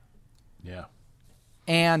clear. Yeah.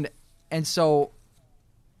 And so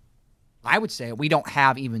I would say we don't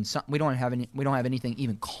have anything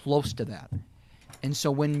even close to that. And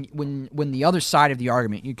so when the other side of the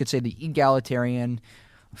argument, you could say the egalitarian,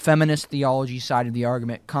 feminist theology side of the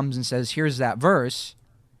argument comes and says, here's that verse,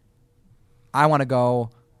 I want to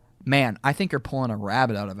go, man, I think you're pulling a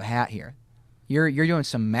rabbit out of a hat here. You're doing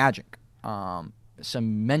some magic,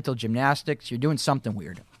 some mental gymnastics. You're doing something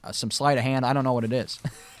weird, some sleight of hand. I don't know what it is.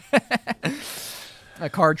 A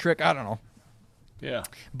card trick. I don't know. Yeah.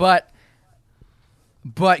 But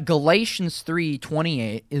Galatians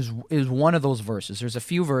 3:28 is one of those verses. There's a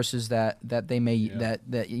few verses that they may that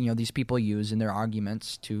these people use in their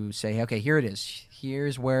arguments to say, okay, here it is.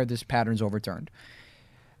 Here's where this pattern's overturned.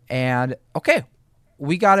 And okay,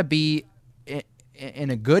 we got to be in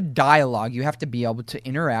a good dialogue. You have to be able to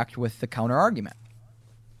interact with the counter argument.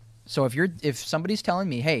 So if somebody's telling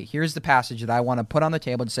me, hey, here's the passage that I want to put on the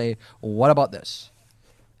table and say, well, what about this?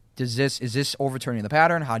 Is this overturning the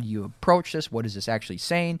pattern? How do you approach this? What is this actually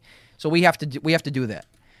saying? So we have to do that.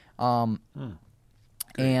 And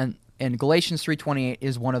Galatians 3:28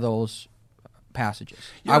 is one of those passages.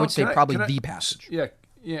 I would say probably the passage. Yeah.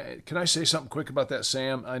 Can I say something quick about that,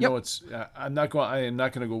 Sam? I know it's. I am not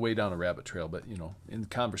going to go way down a rabbit trail, but in the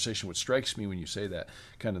conversation, what strikes me when you say that,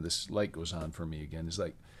 kind of this light goes on for me again, is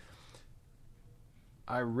like,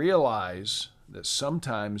 I realize that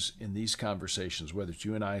sometimes in these conversations, whether it's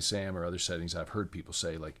you and I, Sam, or other settings, I've heard people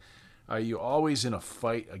say, like, are you always in a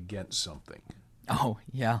fight against something? Oh,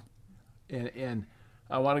 yeah. And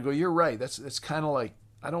I want to go, you're right. That's kind of like,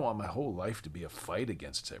 I don't want my whole life to be a fight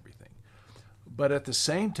against everything. But at the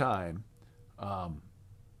same time, the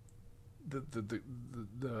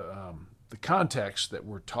context that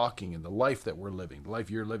we're talking in, the life that we're living, the life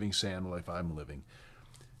you're living, Sam, the life I'm living,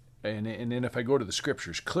 and then if I go to the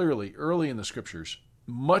Scriptures, clearly, early in the Scriptures,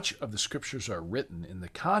 much of the Scriptures are written in the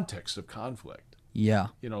context of conflict. Yeah.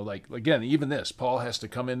 Like, again, even this, Paul has to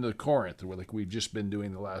come into Corinth, where like we've just been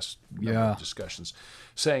doing the last number of discussions,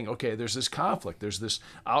 saying, okay, there's this conflict. There's this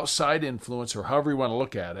outside influence, or however you want to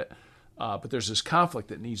look at it, but there's this conflict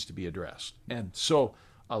that needs to be addressed. And so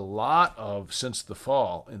since the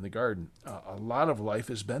fall in the garden, a lot of life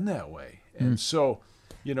has been that way. And so,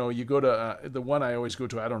 you go to the one I always go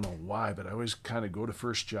to, I don't know why, but I always kind of go to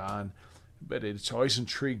 1 John, but it's always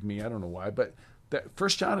intrigued me. I don't know why, but that 1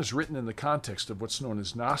 John is written in the context of what's known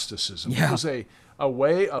as Gnosticism. Yeah. It was a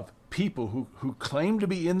way of people who claim to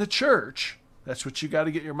be in the church. That's what you got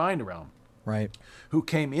to get your mind around. Right. Who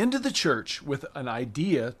came into the church with an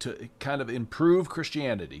idea to kind of improve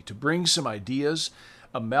Christianity, to bring some ideas,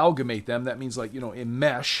 amalgamate them. That means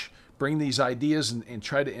enmesh, bring these ideas and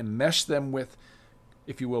try to enmesh them with,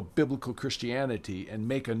 if you will, biblical Christianity, and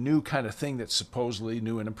make a new kind of thing that's supposedly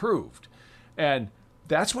new and improved. And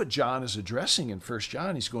that's what John is addressing in 1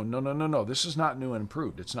 John. He's going, no, this is not new and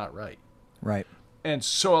improved. It's not right. Right. And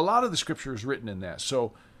so a lot of the Scripture is written in that.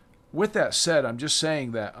 So with that said, I'm just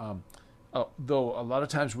saying that though a lot of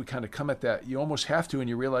times we kind of come at that, you almost have to, and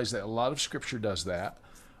you realize that a lot of Scripture does that,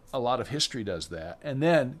 a lot of history does that. And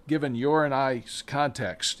then, given your and I's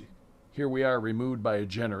context, here we are removed by a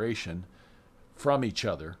generation from each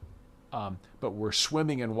other, but we're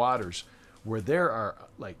swimming in waters where there are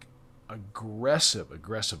like aggressive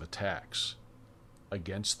attacks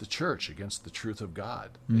against the church, against the truth of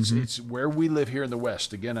God. It's where we live here in the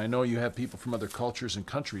West. Again, I know you have people from other cultures and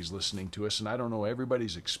countries listening to us, and I don't know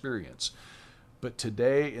everybody's experience, but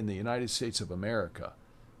today in the United States of America,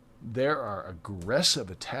 there are aggressive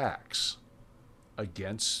attacks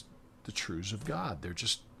against the truths of God. There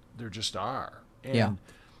just are. And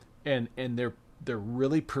they're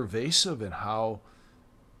really pervasive in how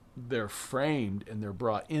they're framed and they're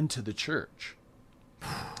brought into the church.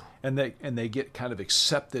 And they get kind of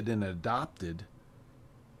accepted and adopted,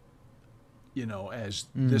 as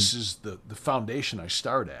this is the foundation I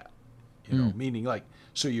start at, meaning like,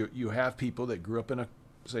 so you have people that grew up in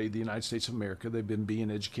say the United States of America, they've been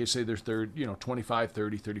being educated, say they're 25,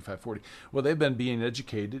 30, 35, 40. Well, they've been being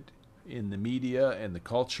educated in the media and the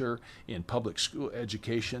culture, in public school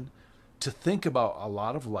education, to think about a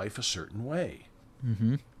lot of life a certain way.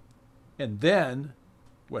 Mm-hmm. And then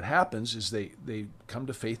what happens is they come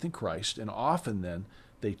to faith in Christ, and often then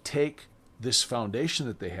they take this foundation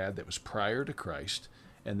that they had that was prior to Christ,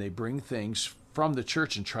 and they bring things from the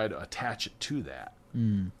church and try to attach it to that.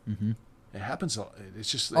 Mm-hmm. It happens.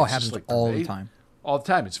 It's just. It it's happens just like all the time. All the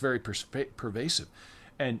time. It's very pervasive,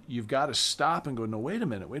 and you've got to stop and go. No, wait a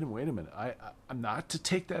minute. I'm not to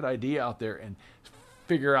take that idea out there and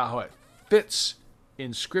figure out how it fits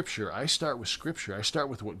in Scripture. I start with Scripture. I start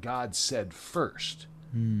with what God said first.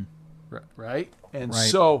 Right? And Right.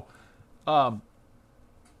 so,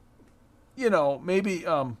 maybe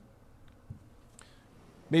I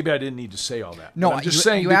didn't need to say all that. No, But I'm just you,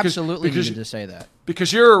 saying you because, absolutely because, needed to say that.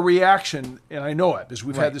 because you're a reaction, and I know it, because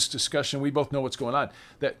we've Right. had this discussion. We both know what's going on.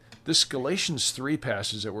 That this Galatians 3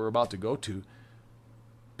 passage that we're about to go to,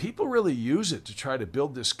 people really use it to try to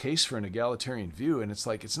build this case for an egalitarian view, and it's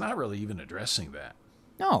like it's not really even addressing that.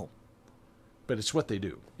 No. But it's what they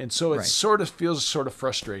do. And so it Right. sort of feels sort of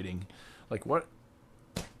frustrating. Like what?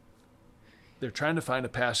 They're trying to find a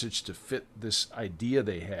passage to fit this idea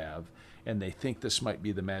they have, and they think this might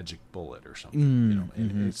be the magic bullet or something.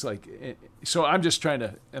 And it's like, so I'm just trying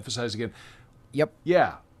to emphasize again, Yep.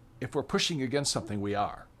 yeah, if we're pushing against something, we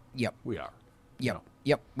are. Yep. We are. Yep.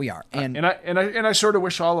 Yep. We are. And I sort of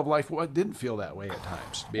wish all of life didn't feel that way at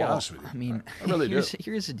times, to be honest with you. I mean, I really do.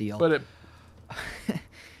 here's the deal. But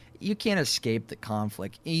You can't escape the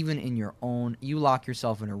conflict, even in your own. You lock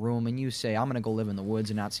yourself in a room and you say, "I'm going to go live in the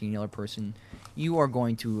woods and not see any other person." You're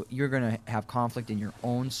going to have conflict in your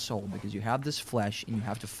own soul because you have this flesh and you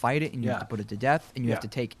have to fight it and you have to put it to death and you have to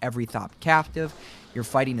take every thought captive. You're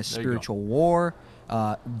fighting a spiritual war.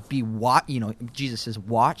 Jesus says,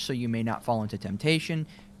 "Watch so you may not fall into temptation."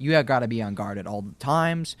 You have got to be on guard at all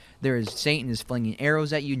times. Satan is flinging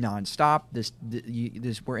arrows at you nonstop.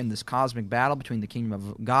 We're in this cosmic battle between the kingdom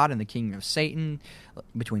of God and the kingdom of Satan,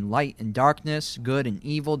 between light and darkness, good and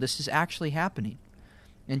evil. This is actually happening,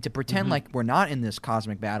 and to pretend like we're not in this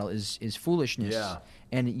cosmic battle is foolishness. Yeah.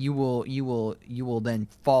 And you will then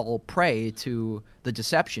fall prey to the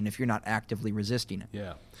deception if you're not actively resisting it.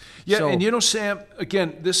 Yeah. So- And Sam,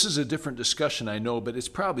 again, this is a different discussion, I know, but it's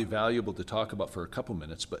probably valuable to talk about for a couple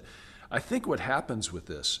minutes. But I think what happens with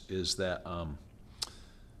this is that,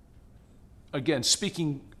 again,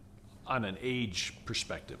 speaking on an age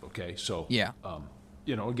perspective, okay? So, Yeah.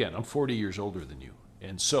 Again, I'm 40 years older than you.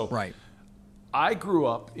 And so Right. I grew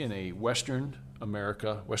up in a Western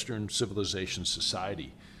civilization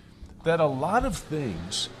society that a lot of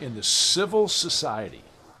things in the civil society,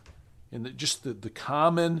 in the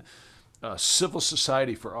common civil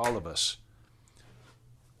society for all of us,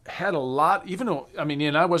 had a lot, even though,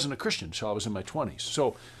 and I wasn't a Christian, so I was in my 20s.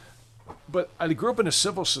 So, but I grew up in a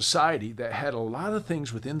civil society that had a lot of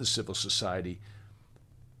things within the civil society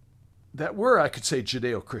that were, I could say,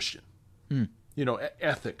 Judeo-Christian.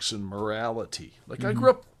 Ethics and morality. Like I grew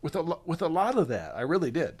up with a lot of that. I really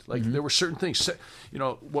did. Like there were certain things.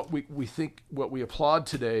 What we applaud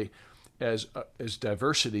today as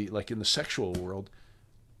diversity, like in the sexual world.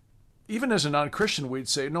 Even as a non-Christian, we'd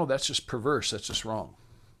say, no, that's just perverse. That's just wrong.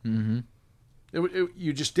 Mm-hmm.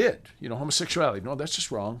 You just did. Homosexuality. No, that's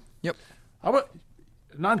just wrong. Yep. How about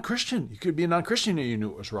non-Christian? You could be a non-Christian and you knew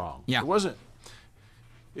it was wrong. Yeah. It wasn't.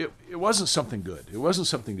 It wasn't something good. It wasn't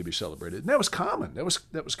something to be celebrated. And that was common. That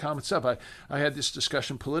was common stuff. I had this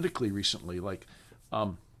discussion politically recently. Like,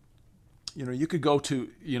 you could go to,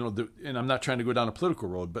 and I'm not trying to go down a political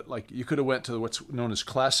road, but like you could have went to what's known as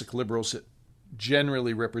classic liberals that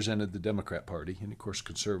generally represented the Democrat Party, and of course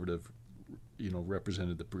conservative,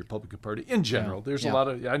 represented the Republican Party in general. Yeah. There's Yeah. a lot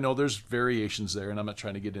of, I know there's variations there, and I'm not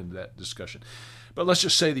trying to get into that discussion. But let's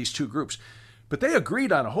just say these two groups. But they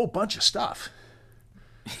agreed on a whole bunch of stuff.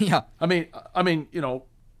 Yeah. Bill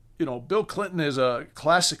Clinton is a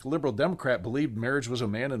classic liberal Democrat, believed marriage was a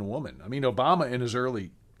man and a woman. Obama in his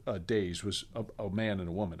early days was a man and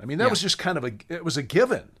a woman. That was just kind of it was a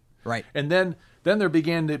given. Right. And then there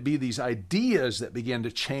began to be these ideas that began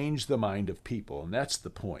to change the mind of people, and that's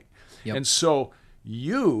the point. Yep. And so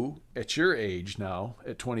you, at your age now,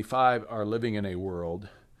 at 25, are living in a world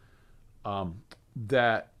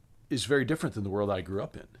that is very different than the world I grew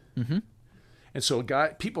up in. Mm-hmm. And so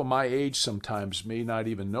people my age sometimes may not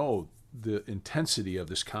even know the intensity of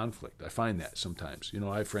this conflict. I find that sometimes.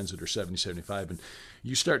 I have friends that are 70, 75, and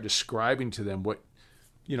you start describing to them what,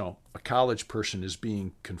 a college person is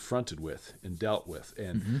being confronted with and dealt with.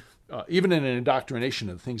 And even in an indoctrination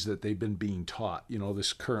of things that they've been being taught,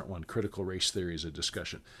 this current one, critical race theory, is a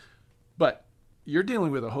discussion. But you're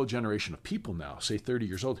dealing with a whole generation of people now, say 30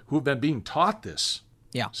 years old, who have been being taught this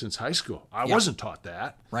since high school. I wasn't taught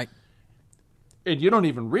that. Right. And you don't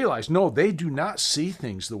even realize, no, they do not see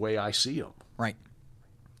things the way I see them. Right.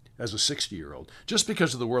 As a 60-year-old, just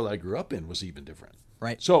because of the world I grew up in was even different.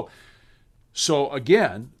 Right. So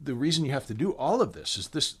again, the reason you have to do all of this is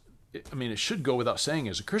this. I mean, it should go without saying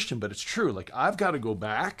as a Christian, but it's true. Like, I've got to go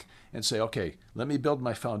back and say, okay, let me build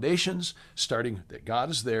my foundations, starting that God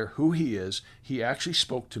is there, who he is, he actually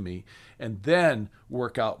spoke to me, and then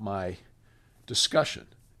work out my discussion.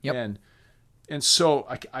 Yep. And so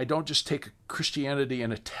I don't just take Christianity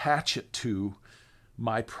and attach it to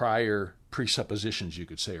my prior presuppositions, you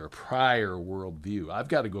could say, or prior worldview. I've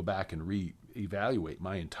got to go back and reevaluate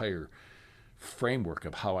my entire framework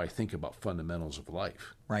of how I think about fundamentals of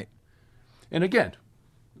life. Right. And again,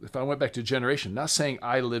 if I went back to generation, not saying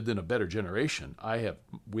I lived in a better generation. I have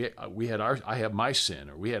my sin,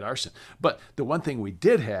 or we had our sin. But the one thing we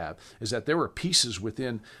did have is that there were pieces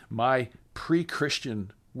within my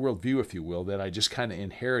pre-Christian worldview, if you will, that I just kind of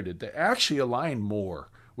inherited that actually align more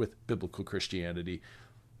with biblical Christianity,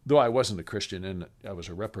 though I wasn't a Christian and I was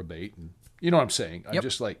a reprobate. And you know what I'm saying? Yep. I'm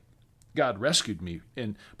just like, God rescued me.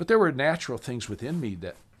 But there were natural things within me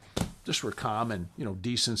that just were common,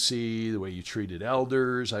 decency, the way you treated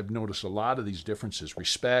elders. I've noticed a lot of these differences,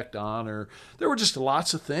 respect, honor. There were just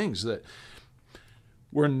lots of things that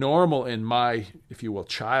were normal in my, if you will,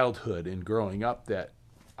 childhood and growing up that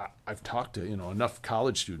I've talked to, enough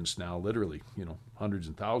college students now, literally, hundreds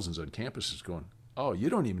and thousands on campuses going, oh, you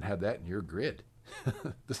don't even have that in your grid.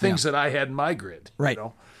 The things that I had in my grid. Right.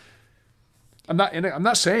 I'm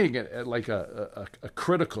not saying it like a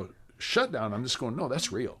critical shutdown. I'm just going, no,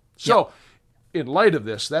 that's real. So in light of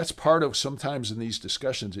this, that's part of sometimes in these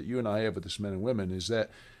discussions that you and I have with this men and women is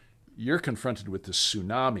that you're confronted with this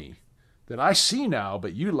tsunami that I see now,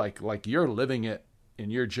 but you like you're living it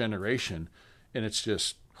in your generation, and it's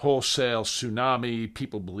just wholesale tsunami.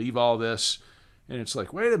 People believe all this, and it's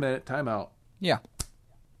like, wait a minute, time out. Yeah.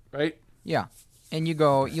 Right? Yeah. And you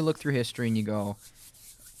look through history and you go,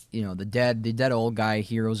 the dead old guy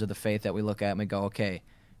heroes of the faith that we look at and we go, okay,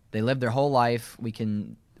 they lived their whole life. We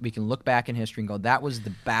can look back in history and go, that was the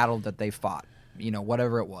battle that they fought.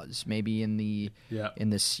 Whatever it was. Maybe in the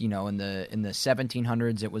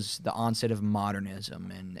 1700s it was the onset of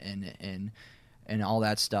modernism and all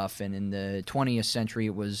that stuff, and in the 20th century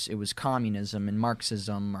it was communism and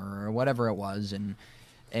Marxism or whatever it was, and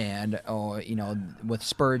with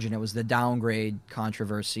Spurgeon it was the downgrade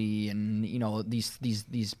controversy, and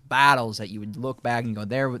these battles that you would look back and go,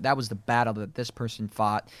 that was the battle that this person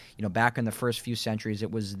fought. Back in the first few centuries it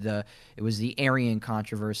was the Arian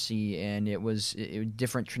controversy, and it was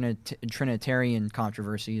different Trinitarian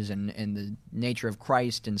controversies and the nature of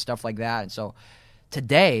Christ and stuff like that. And so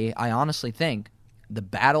today I honestly think the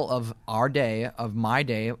battle of our day, of my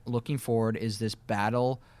day, looking forward, is this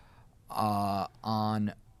battle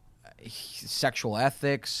on sexual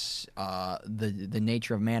ethics, the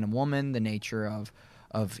nature of man and woman, the nature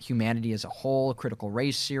of humanity as a whole, critical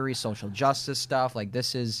race theory, social justice stuff. Like,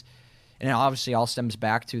 this is, and it obviously all stems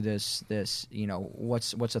back to this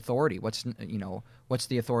what's authority? What's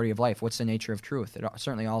the authority of life? What's the nature of truth? It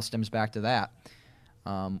certainly all stems back to that.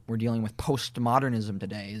 We're dealing with postmodernism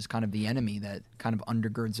today is kind of the enemy that kind of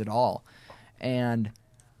undergirds it all. And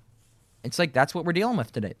it's like that's what we're dealing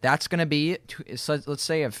with today. That's going to be, so let's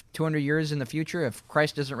say, if 200 years in the future, if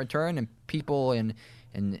Christ doesn't return, and people and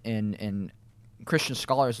Christian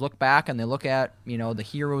scholars look back and they look at the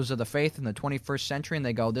heroes of the faith in the 21st century and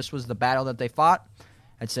they go, this was the battle that they fought,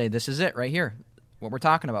 I'd say this is it right here, what we're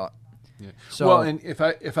talking about. Yeah. So, well, and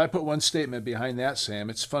if I put one statement behind that,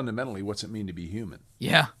 Sam, it's fundamentally, what's it mean to be human?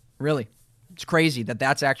 Yeah, really. It's crazy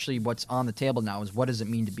that's actually what's on the table now, is what does it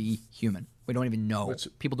mean to be human? We don't even know.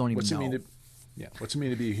 People don't even know. What's it mean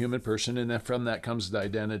to be a human person? And then from that comes the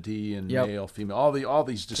identity and male, female. All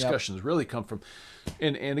these discussions really come from,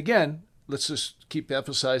 and again, let's just keep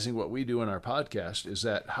emphasizing what we do in our podcast, is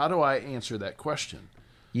that how do I answer that question?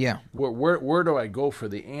 Yeah. Where do I go for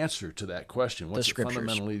the answer to that question? What's the it scriptures.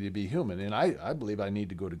 fundamentally to be human? And I believe I need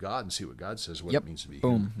to go to God and see what God says what it means to be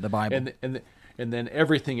human. Boom, the Bible. And then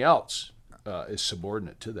everything else is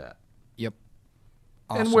subordinate to that. Yep.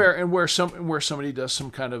 Awesome. And where somebody does some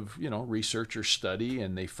kind of research or study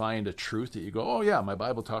and they find a truth that you go, oh yeah, my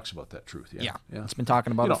Bible talks about that truth. Yeah. It's been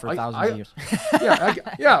talking about it for thousands of years.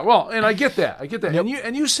 Well, and I get that. Yep.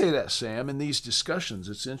 And you say that, Sam, in these discussions.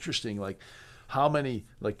 It's interesting, like how many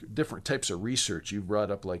different types of research you brought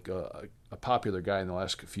up. Like a popular guy in the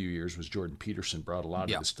last few years was Jordan Peterson, brought a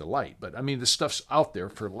lot of this to light. But I mean, this stuff's out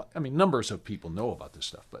there numbers of people know about this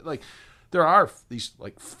stuff. But there are these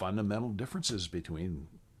like fundamental differences between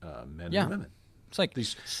men and women. It's like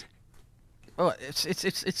These, oh,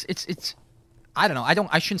 it's I don't know.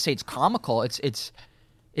 I shouldn't say it's comical. It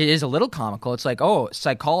is a little comical. It's like, oh,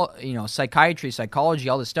 psychiatry, psychology,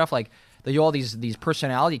 all this stuff. Like they do all these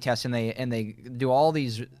personality tests, and they do all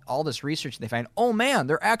this research, and they find, oh man,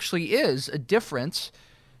 there actually is a difference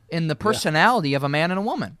in the personality of a man and a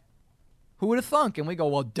woman. Who would have thunk? And we go,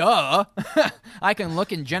 well, duh. I can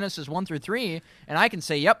look in Genesis 1-3, and I can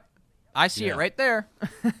say, yep, I see it right there.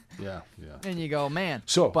 yeah. And you go, man.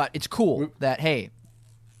 So, but it's cool that, hey,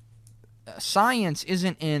 science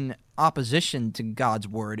isn't in opposition to God's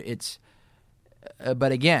word. It's,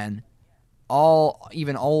 but again, all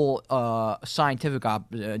scientific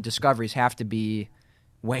discoveries have to be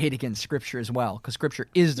weighed against Scripture as well, because Scripture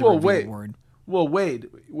is the revealed word. Well, Wade,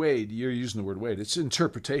 you're using the word Wade. It's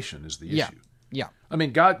interpretation is the issue. Yeah. I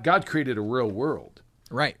mean, God created a real world.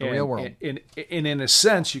 Right, a real world. And in a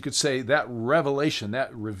sense, you could say that revelation,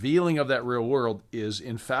 that revealing of that real world is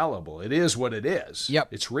infallible. It is what it is. Yep.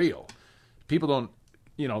 It's real. People don't,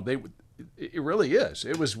 it really is.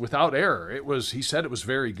 It was without error. He said it was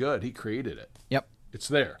very good. He created it. Yep. It's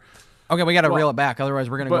there. Okay, we got to reel it back. Otherwise,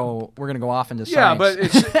 we're gonna go off into science. Yeah, but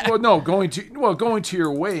it's going to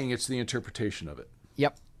your weighing. It's the interpretation of it.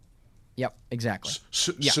 Yep, exactly.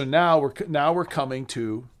 So now we're coming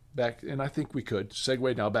to back, and I think we could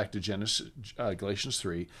segue now back to Galatians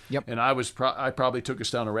 3. Yep. And I probably took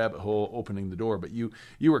us down a rabbit hole opening the door, but you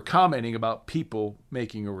were commenting about people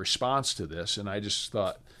making a response to this, and I just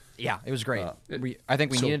thought, yeah, it was great. I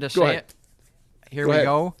think we needed to go say ahead. it. Here we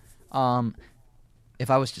go. If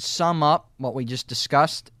I was to sum up what we just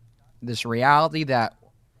discussed, this reality that,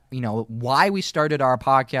 why we started our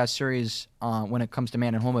podcast series when it comes to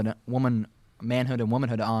manhood and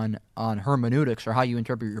womanhood on hermeneutics, or how you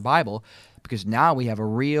interpret your Bible, because now we have a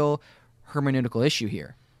real hermeneutical issue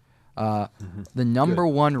here. The number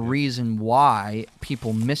one reason why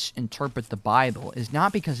people misinterpret the Bible is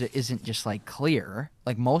not because it isn't just like clear.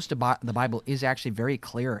 Like most of the Bible is actually very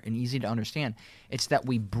clear and easy to understand. It's that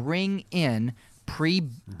we bring in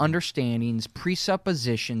pre-understandings,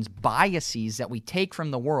 presuppositions, biases that we take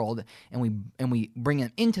from the world, and we bring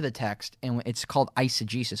them into the text, and it's called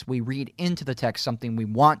eisegesis. We read into the text something we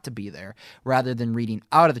want to be there, rather than reading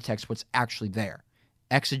out of the text what's actually there.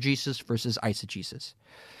 Exegesis versus eisegesis.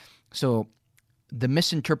 So the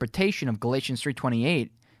misinterpretation of Galatians 3:28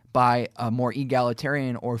 by a more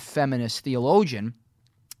egalitarian or feminist theologian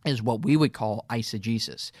is what we would call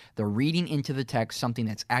eisegesis. They're reading into the text something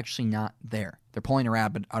that's actually not there. They're pulling a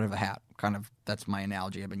rabbit out of a hat. Kind of, that's my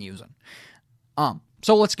analogy I've been using.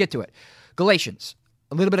 So let's get to it. Galatians,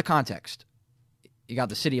 a little bit of context. You got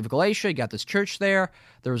the city of Galatia, you got this church there.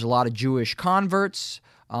 There was a lot of Jewish converts.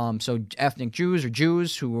 So ethnic Jews or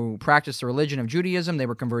Jews who practiced the religion of Judaism, they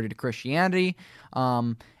were converted to Christianity.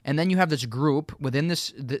 And then you have this group within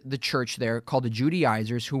the church there called the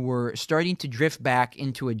Judaizers, who were starting to drift back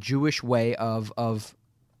into a Jewish way of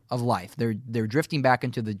life. They're drifting back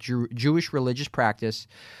into the Jewish religious practice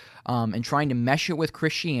and trying to mesh it with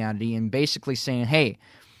Christianity, and basically saying, hey,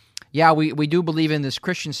 yeah, we do believe in this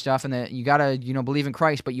Christian stuff, and that you gotta believe in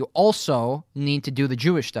Christ, but you also need to do the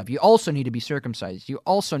Jewish stuff. You also need to be circumcised. You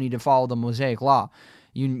also need to follow the Mosaic law.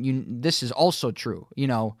 This is also true,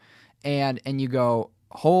 and you go,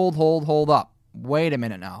 hold up, wait a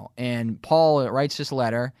minute now. And Paul writes this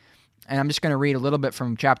letter, and I'm just going to read a little bit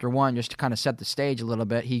from chapter 1 just to kind of set the stage a little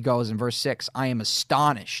bit. He goes in verse 6, I am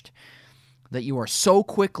astonished that you are so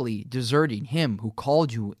quickly deserting him who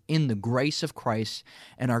called you in the grace of Christ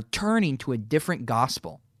and are turning to a different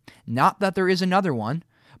gospel. Not that there is another one,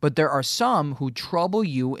 but there are some who trouble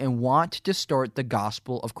you and want to distort the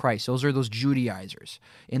gospel of Christ. Those are those Judaizers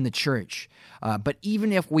in the church. But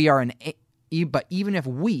even if we,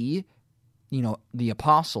 the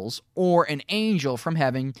apostles or an angel from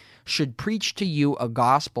heaven should preach to you a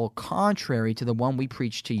gospel contrary to the one we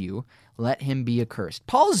preach to you, let him be accursed.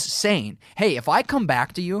 Paul's saying, hey, if I come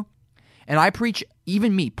back to you and I preach,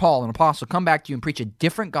 even me, Paul, an apostle, come back to you and preach a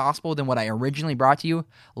different gospel than what I originally brought to you,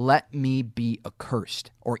 let me be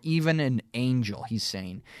accursed. Or even an angel, he's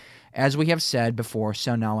saying. As we have said before,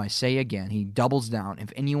 so now I say again, he doubles down.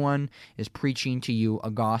 If anyone is preaching to you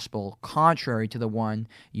a gospel contrary to the one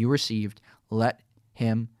you received, let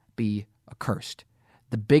him be accursed.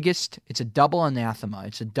 It's a double anathema.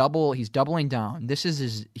 He's doubling down. This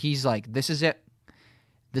is it.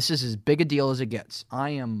 This is as big a deal as it gets. I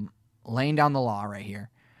am laying down the law right here.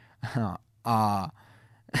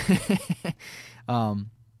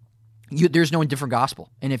 There's no different gospel.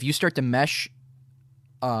 And if you start to mesh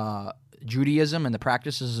Judaism and the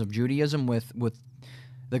practices of Judaism with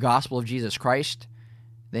the gospel of Jesus Christ,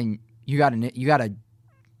 then you got an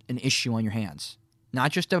issue on your hands.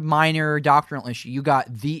 Not just a minor doctrinal issue. You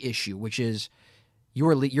got the issue, which is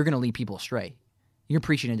you're going to lead people astray. You're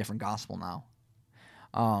preaching a different gospel now.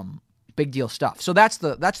 Big deal stuff. So that's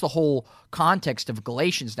the whole context of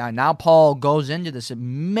Galatians. Now Paul goes into this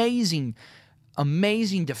amazing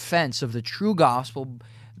defense of the true gospel.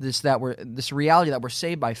 This reality that we're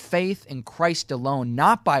saved by faith in Christ alone,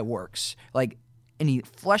 not by works. And he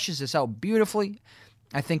fleshes this out beautifully.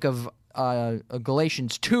 I think of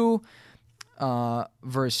Galatians 2,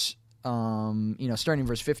 verse, starting in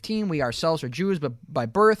verse 15, we ourselves are Jews but by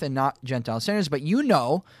birth and not Gentile sinners, but you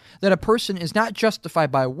know that a person is not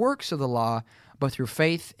justified by works of the law, but through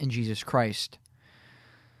faith in Jesus Christ.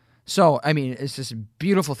 So, it's this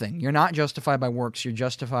beautiful thing. You're not justified by works, you're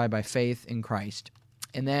justified by faith in Christ.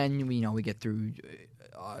 And then, we get through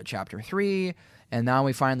chapter 3, and now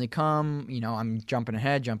we finally come, I'm jumping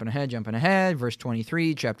ahead. Verse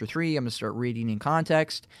 23, chapter 3, I'm going to start reading in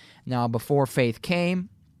context. Now, before faith came,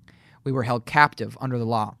 we were held captive under the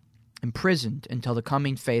law, imprisoned until the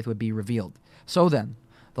coming faith would be revealed. So then,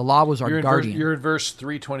 the law was our guardian. You're in verse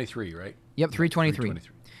 323, right? Yep, 323.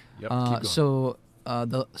 323. Yep, keep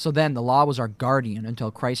going. So then the law was our guardian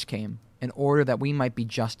until Christ came, in order that we might be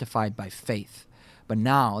justified by faith. But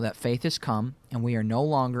now that faith has come, and we are no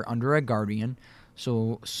longer under a guardian,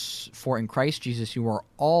 for in Christ Jesus you are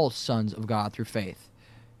all sons of God through faith.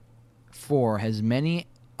 For as many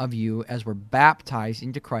of you as were baptized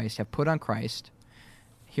into Christ have put on Christ.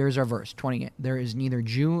 Here's our verse, 28. There is neither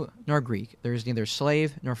Jew nor Greek. There is neither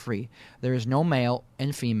slave nor free. There is no male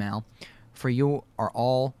and female, for you are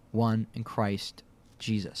all one in Christ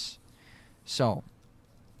Jesus. So,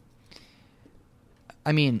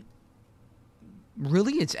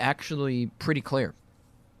 really it's actually pretty clear.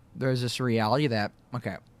 There's this reality that,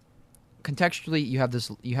 contextually you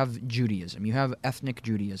have Judaism, you have ethnic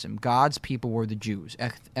Judaism. God's people were the Jews,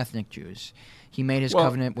 ethnic Jews. He made his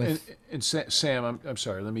covenant with... And Sam, I'm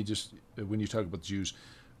sorry, let me just, when you talk about Jews,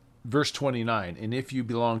 verse 29, and if you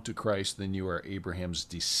belong to Christ, then you are Abraham's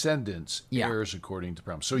descendants, heirs according to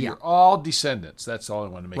promise. So you're all descendants. That's all I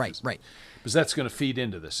want to make this. Right. Because that's going to feed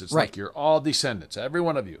into this. It's like you're all descendants, every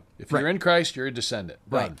one of you. If you're in Christ, you're a descendant.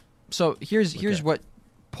 Done. Right. So here's what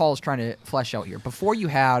Paul is trying to flesh out here. Before you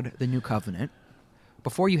had the new covenant,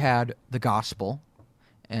 before you had the gospel,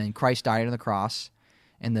 and Christ died on the cross,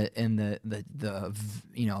 and the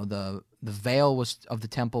veil of the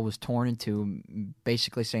temple was torn in two,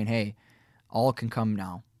 basically saying, hey, all can come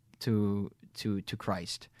now to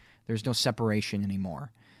Christ. There's no separation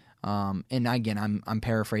anymore. And again, I'm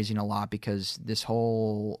paraphrasing a lot because this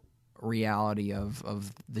whole reality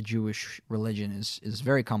of the Jewish religion is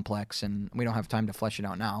very complex, and we don't have time to flesh it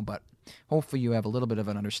out now, but hopefully you have a little bit of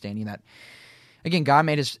an understanding that, again, God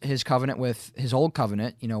made his covenant with his old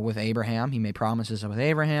covenant, with Abraham. He made promises with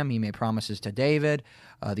Abraham. He made promises to David,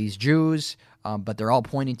 these Jews, but they're all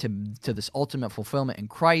pointing to this ultimate fulfillment in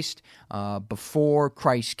Christ. Before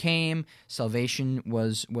Christ came, salvation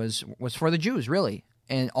was for the Jews, really.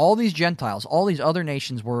 And all these Gentiles, all these other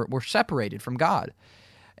nations were separated from God,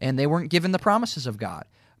 and they weren't given the promises of God.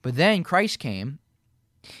 But then Christ came,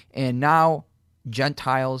 and now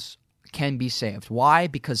Gentiles can be saved. Why?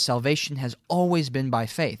 Because salvation has always been by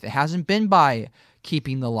faith. It hasn't been by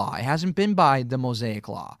keeping the law. It hasn't been by the Mosaic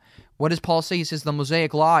law. What does Paul say? He says the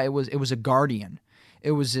Mosaic law, it was a guardian.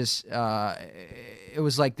 It was this it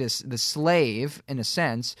was like this slave, in a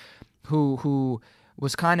sense, who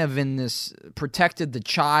was kind of in this, protected the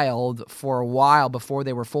child for a while before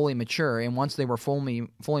they were fully mature, and once they were fully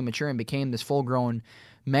mature and became this full-grown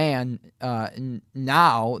man,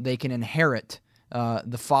 now they can inherit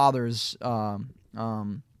the father's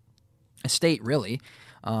estate, really,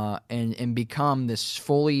 and become this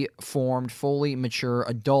fully formed, fully mature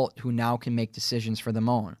adult who now can make decisions for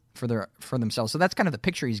themselves. So that's kind of the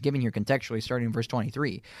picture he's giving here contextually, starting in verse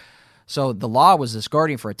 23. So the law was this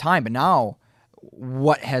guardian for a time, but now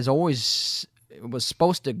what has always was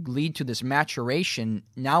supposed to lead to this maturation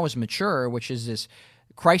now is mature, which is this: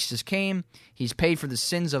 Christ has came, he's paid for the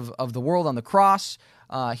sins of the world on the cross,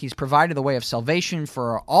 he's provided the way of salvation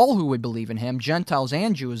for all who would believe in him, Gentiles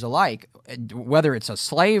and Jews alike, whether it's a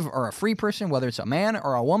slave or a free person, whether it's a man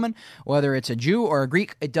or a woman, whether it's a Jew or a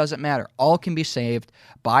Greek, it doesn't matter. All can be saved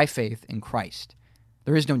by faith in Christ.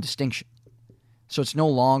 There is no distinction. So it's no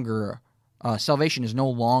longer... salvation is no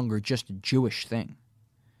longer just a Jewish thing.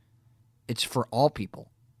 It's for all people.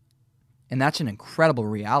 And that's an incredible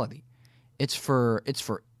reality. It's for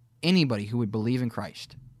anybody who would believe in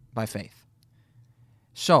Christ by faith.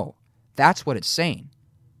 So, that's what it's saying.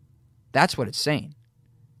 That's what it's saying.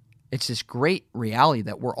 It's this great reality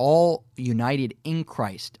that we're all united in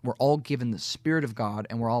Christ. We're all given the Spirit of God,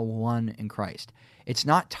 and we're all one in Christ. It's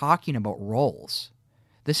not talking about roles.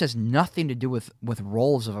 This has nothing to do with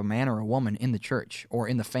roles of a man or a woman in the church or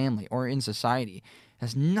in the family or in society. It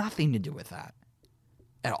has nothing to do with that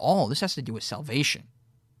at all. This has to do with salvation.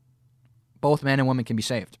 Both men and women can be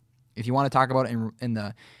saved. If you want to talk about it in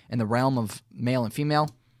the realm of male and female,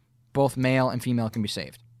 both male and female can be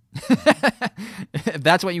saved. If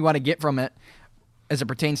that's what you want to get from it as it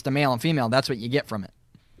pertains to male and female, that's what you get from it.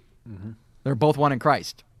 Mm-hmm. They're both one in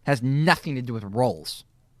Christ. Has nothing to do with roles.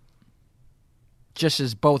 Just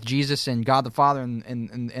as both Jesus and God the Father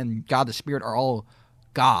and God the Spirit are all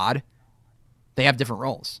God, they have different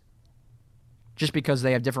roles. Just because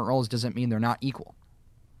they have different roles doesn't mean they're not equal.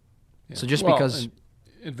 Yeah. So just because...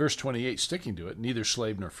 In verse 28, sticking to it, neither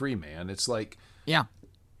slave nor free man, it's like... Yeah.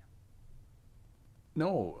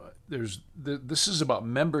 No, this is about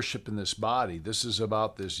membership in this body. This is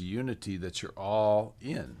about this unity that you're all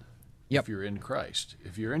in. Yep. If you're in Christ.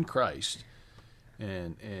 If you're in Christ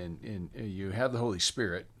and you have the Holy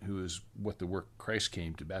Spirit, who is what the work Christ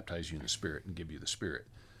came to baptize you in the Spirit and give you the Spirit.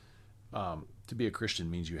 To be a Christian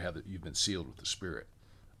means you've been sealed with the Spirit.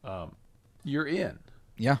 You're in.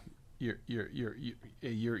 Yeah. This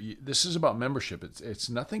is about membership. It's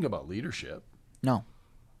nothing about leadership. No.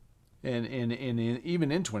 And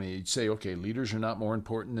even in 20, you'd say, okay, leaders are not more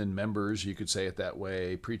important than members. You could say it that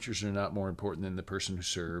way. Preachers are not more important than the person who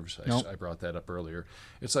serves. Nope. I brought that up earlier.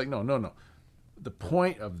 It's like, no. The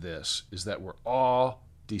point of this is that we're all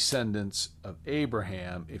descendants of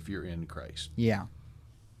Abraham if you're in Christ. Yeah.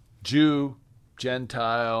 Jew,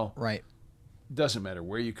 Gentile. Right. Doesn't matter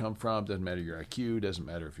where you come from. Doesn't matter your IQ. Doesn't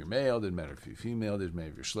matter if you're male. Doesn't matter if you're female. Doesn't matter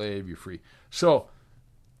if you're slave. You're free. So,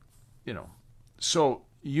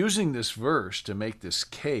 using this verse to make this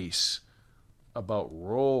case about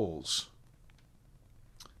roles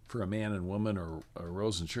for a man and woman or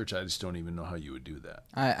roles in church, I just don't even know how you would do that.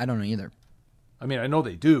 I don't know either. I mean, I know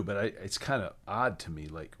they do, but it's kind of odd to me.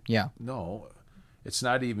 Like, yeah. No, it's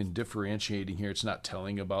not even differentiating here. It's not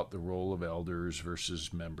telling about the role of elders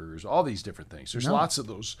versus members, all these different things. There's lots of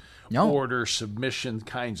those order, submission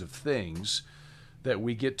kinds of things that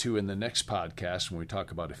we get to in the next podcast when we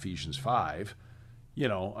talk about Ephesians 5.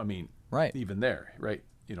 Right. Even there, right?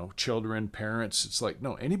 Children, parents, it's like,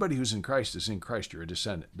 no, anybody who's in Christ is in Christ. You're a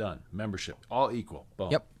descendant. Done. Membership. All equal. Boom.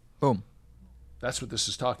 Yep. Boom. That's what this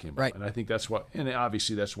is talking about. Right. And I think that's what, and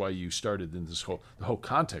obviously that's why you started in the whole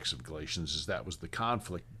context of Galatians, is that was the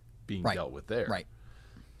conflict being dealt with there. Right.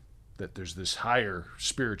 That there's this higher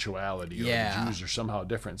spirituality, or the Jews are somehow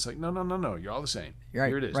different. It's like, no. You're all the same. Right.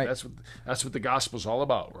 Here it is. Right. That's what the gospel's all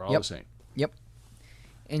about. We're all the same. Yep.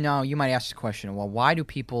 And now you might ask the question, well, why do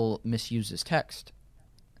people misuse this text?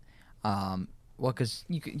 Well, because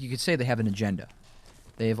you could say they have an agenda.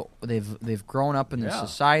 They've grown up in this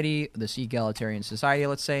society, this egalitarian society,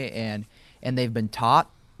 let's say, and they've been taught,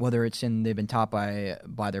 whether they've been taught by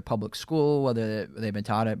their public school, whether they've been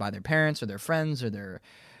taught it by their parents or their friends or their,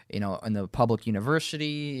 in the public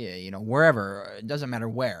university, wherever. It doesn't matter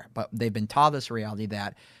where, but they've been taught this reality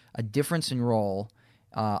that a difference in role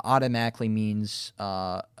automatically means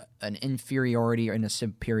an inferiority and a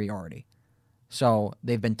superiority. So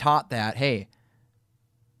they've been taught that, hey,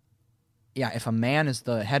 if a man is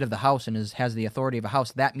the head of the house and has the authority of a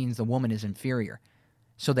house, that means the woman is inferior.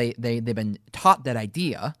 So they've been taught that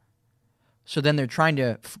idea. So then they're trying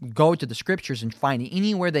to go to the scriptures and find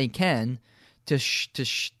anywhere they can to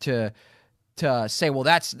say, well,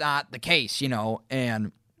 that's not the case,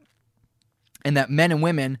 and that men and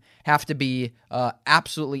women have to be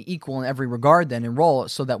absolutely equal in every regard then in role,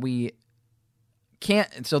 so that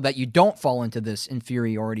you don't fall into this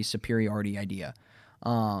inferiority, superiority idea.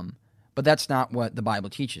 But that's not what the Bible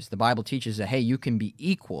teaches. The Bible teaches that, hey, you can be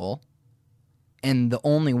equal, and the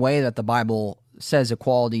only way that the Bible says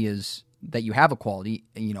equality is that you have equality,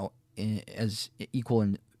 as equal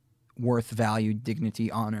in worth, value,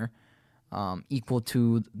 dignity, honor, equal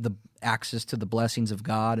to the access to the blessings of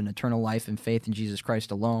God and eternal life and faith in Jesus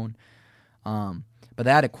Christ alone. But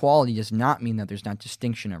that equality does not mean that there's not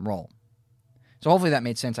distinction in role. So hopefully that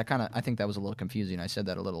made sense. I think that was a little confusing. I said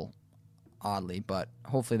that a little oddly, but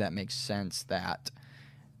hopefully that makes sense that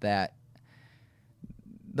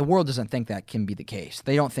the world doesn't think that can be the case.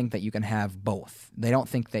 They don't think that you can have both. They don't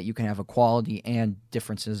think that you can have equality and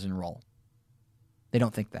differences in role. They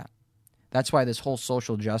don't think that. That's why this whole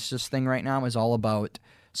social justice thing right now is all about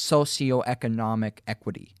socioeconomic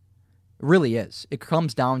equity. It really is. It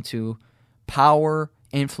comes down to power,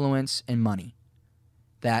 influence, and money.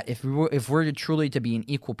 that if we're truly to be an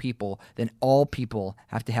equal people, then all people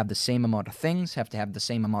have to have the same amount of things, have to have the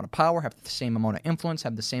same amount of power, have the same amount of influence,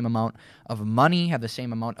 have the same amount of money, have the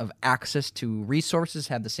same amount of access to resources,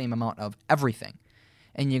 have the same amount of everything.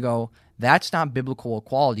 And you go, that's not biblical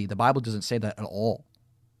equality. The Bible doesn't say that at all.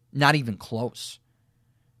 Not even close.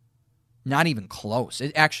 Not even close.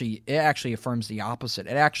 It actually affirms the opposite.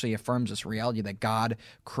 It actually affirms this reality that God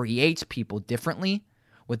creates people differently,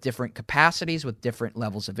 with different capacities, with different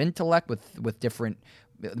levels of intellect, with different,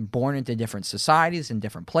 born into different societies in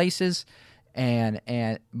different places, and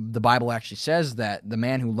the Bible actually says that the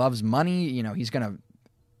man who loves money, he's gonna.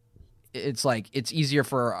 It's like it's easier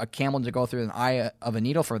for a camel to go through an eye of a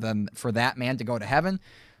needle for that man to go to heaven.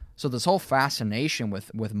 So this whole fascination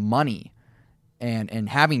with money and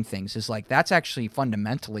having things is like, that's actually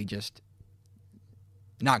fundamentally just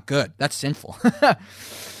not good. That's sinful.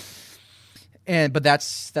 But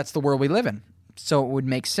that's the world we live in. So it would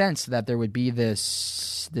make sense that there would be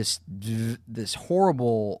this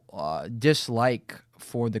horrible dislike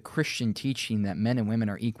for the Christian teaching that men and women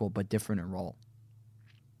are equal but different in role.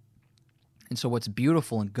 And so what's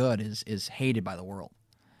beautiful and good is hated by the world.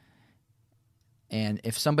 And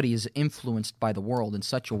if somebody is influenced by the world in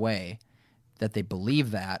such a way that they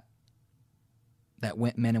believe that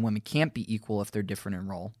men and women can't be equal if they're different in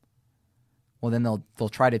role, well, then they'll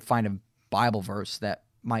try to find a Bible verse that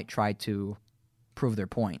might try to prove their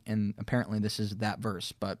point, and apparently this is that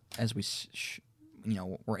verse. But as we,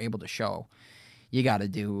 we're able to show, you got to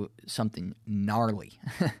do something gnarly.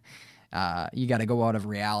 You got to go out of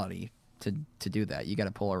reality to do that. You got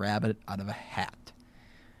to pull a rabbit out of a hat.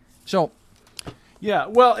 So, yeah,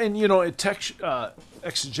 well, and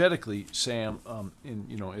exegetically, Sam,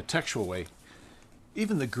 in a textual way,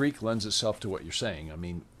 even the Greek lends itself to what you're saying. I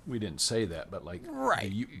mean, we didn't say that, but like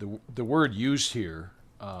right. the word used here,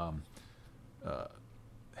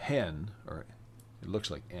 hen, or it looks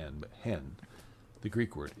like n, but hen, the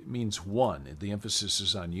Greek word, it means one. The emphasis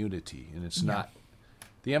is on unity, and it's not.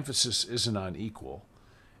 The emphasis isn't on equal,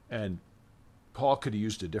 and Paul could have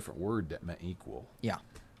used a different word that meant equal. Yeah,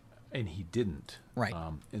 and he didn't. Right.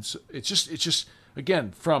 And so it's just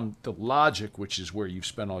again from the logic, which is where you've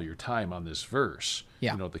spent all your time on this verse.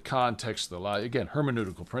 Yeah. The context, again,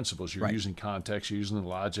 hermeneutical principles. You're using context, you're using the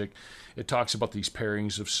logic. It talks about these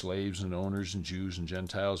pairings of slaves and owners and Jews and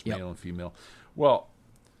Gentiles, male and female. Well,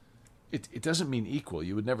 it doesn't mean equal.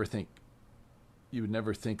 You would never think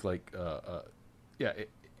like,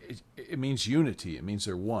 it means unity. It means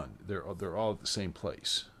they're one. They're all at the same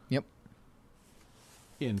place. Yep.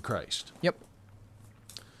 In Christ. Yep.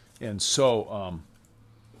 And so,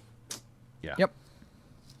 yeah. Yep.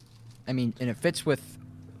 I mean, and it fits with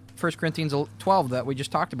 1 Corinthians 12 that we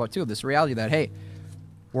just talked about too. This reality that, hey,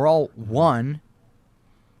 we're all one.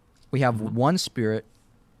 We have one spirit,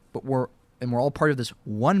 but we're all part of this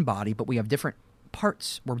one body, but we have different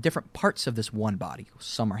parts. We're different parts of this one body.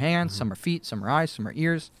 Some are hands, some are feet, some are eyes, some are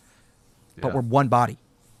ears, but we're one body.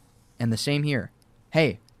 And the same here.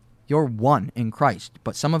 Hey, you're one in Christ,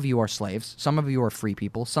 but some of you are slaves, some of you are free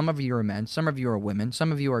people, some of you are men, some of you are women,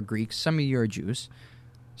 some of you are Greeks, some of you are Jews,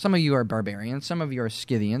 some of you are barbarians, some of you are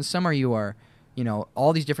Scythians, some of you are,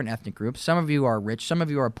 all these different ethnic groups. Some of you are rich, some of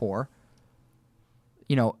you are poor.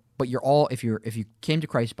 But you're all, if you came to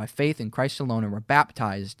Christ by faith in Christ alone and were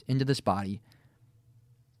baptized into this body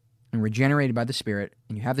and regenerated by the Spirit,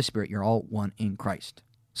 and you have the Spirit, you're all one in Christ.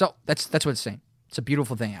 So that's what it's saying. It's a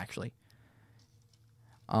beautiful thing, actually.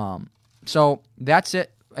 So that's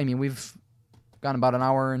it. I mean, we've gone about an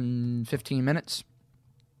hour and 15 minutes.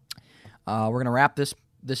 We're going to wrap this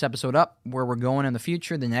episode up. Where we're going in the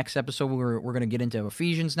future, the next episode, we're going to get into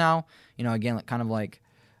Ephesians now. Again, kind of like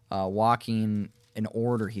walking in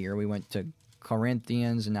order here. We went to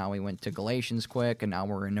Corinthians, and now we went to Galatians quick, and now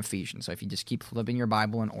we're in Ephesians. So if you just keep flipping your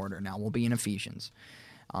Bible in order, now we'll be in Ephesians.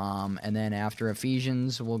 And then after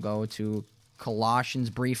Ephesians, we'll go to Colossians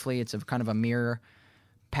briefly. It's kind of a mirror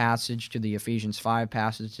passage to the Ephesians 5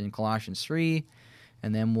 passage in Colossians 3,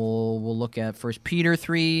 and then we'll look at 1 Peter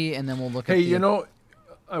 3, and then we'll look at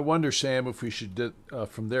I wonder, Sam, if we should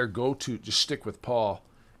from there just stick with Paul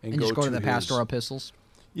and just go to the pastoral epistles.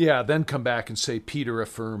 Yeah, then come back and say Peter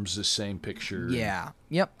affirms the same picture. Yeah.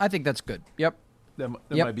 Yep, I think that's good. Yep. That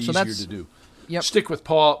might be easier to do. Yep. Stick with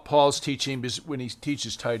Paul's teaching, because when he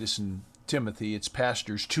teaches Titus and Timothy, it's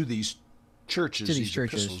pastors to these churches. To these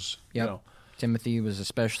churches. Epistles, yep. Timothy was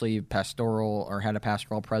especially pastoral, or had a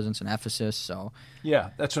pastoral presence in Ephesus. So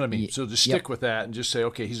yeah, that's what I mean. So just stick with that and just say,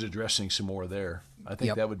 okay, he's addressing some more there. I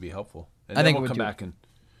think that would be helpful. And then we'll come back and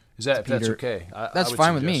That's Peter. okay? That's would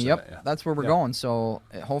fine with me. suggest Yep, that, yeah. that's where we're Yeah. going. So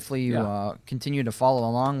hopefully you Yeah. continue to follow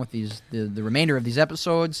along with the remainder of these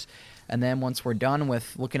episodes, and then once we're done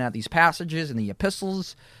with looking at these passages and the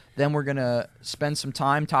epistles, then we're gonna spend some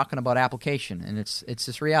time talking about application. And it's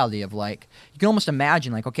this reality of like you can almost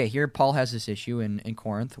imagine like, okay, here Paul has this issue in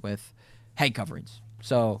Corinth with head coverings.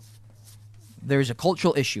 So there's a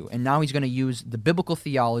cultural issue, and now he's going to use the biblical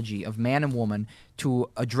theology of man and woman to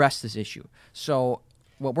address this issue. So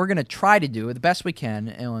what we're going to try to do the best we can,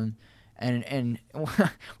 and we're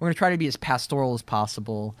going to try to be as pastoral as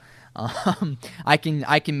possible. I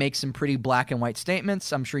can make some pretty black and white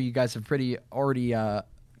statements. I'm sure you guys have pretty already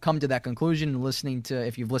come to that conclusion listening to,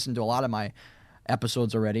 if you've listened to a lot of my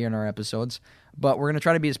episodes already in our episodes. But we're going to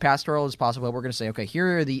try to be as pastoral as possible. We're going to say, okay,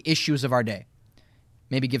 here are the issues of our day.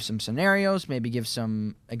 Maybe give some scenarios, maybe give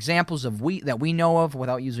some examples of that we know of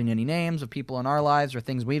without using any names of people in our lives or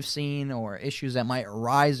things we've seen or issues that might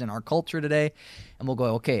arise in our culture today. And we'll go,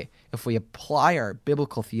 okay, if we apply our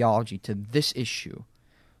biblical theology to this issue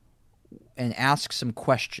and ask some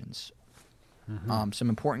questions, some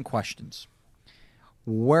important questions,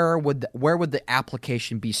 where would the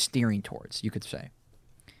application be steering towards, you could say?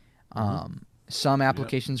 Some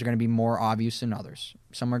applications are going to be more obvious than others.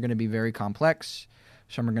 Some are going to be very complex.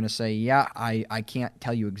 Some are going to say, yeah, I can't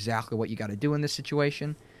tell you exactly what you got to do in this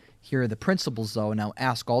situation. Here are the principles, though. Now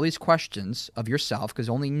ask all these questions of yourself, because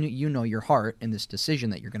only you know your heart in this decision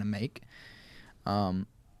that you're going to make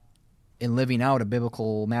in living out a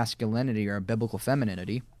biblical masculinity or a biblical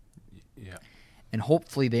femininity. Yeah. And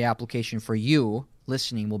hopefully the application for you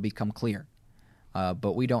listening will become clear.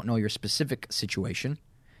 But we don't know your specific situation.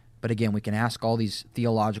 But again, we can ask all these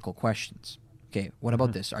theological questions. Okay, what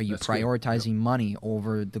about this? Are you That's good. prioritizing money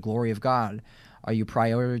over the glory of God? Are you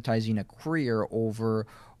prioritizing a career over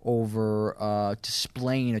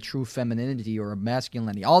displaying a true femininity or a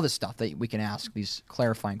masculinity? All this stuff that we can ask, these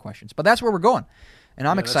clarifying questions. But that's where we're going. And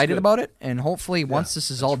I'm excited good. about it. And hopefully once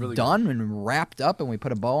this is all really done and wrapped up and we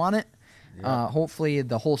put a bow on it, hopefully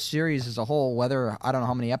the whole series as a whole, whether, I don't know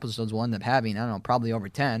how many episodes we'll end up having, I don't know, probably over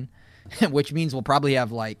 10, which means we'll probably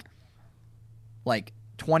have like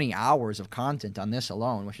 20 hours of content on this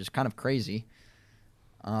alone, which is kind of crazy,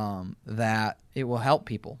 that it will help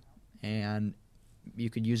people. And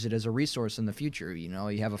you could use it as a resource in the future. You know,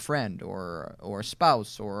 you have a friend or a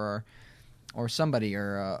spouse or somebody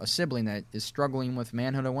or a sibling that is struggling with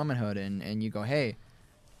manhood or womanhood, and you go, hey,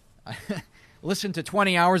 listen to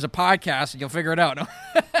 20 hours of podcast and you'll figure it out.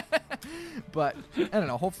 But I don't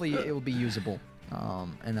know, hopefully it will be usable,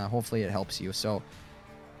 and hopefully it helps you. So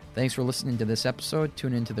thanks for listening to this episode.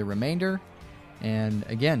 Tune into the remainder. And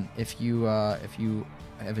again, if you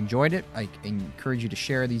have enjoyed it, I encourage you to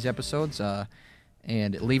share these episodes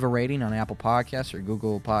and leave a rating on Apple Podcasts or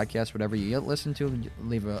Google Podcasts, whatever you listen to.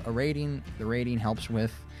 Leave a rating. The rating helps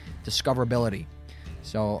with discoverability.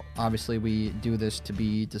 So obviously we do this to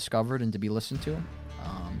be discovered and to be listened to.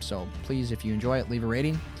 So please, if you enjoy it, leave a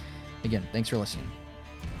rating. Again, thanks for listening.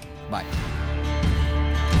 Bye.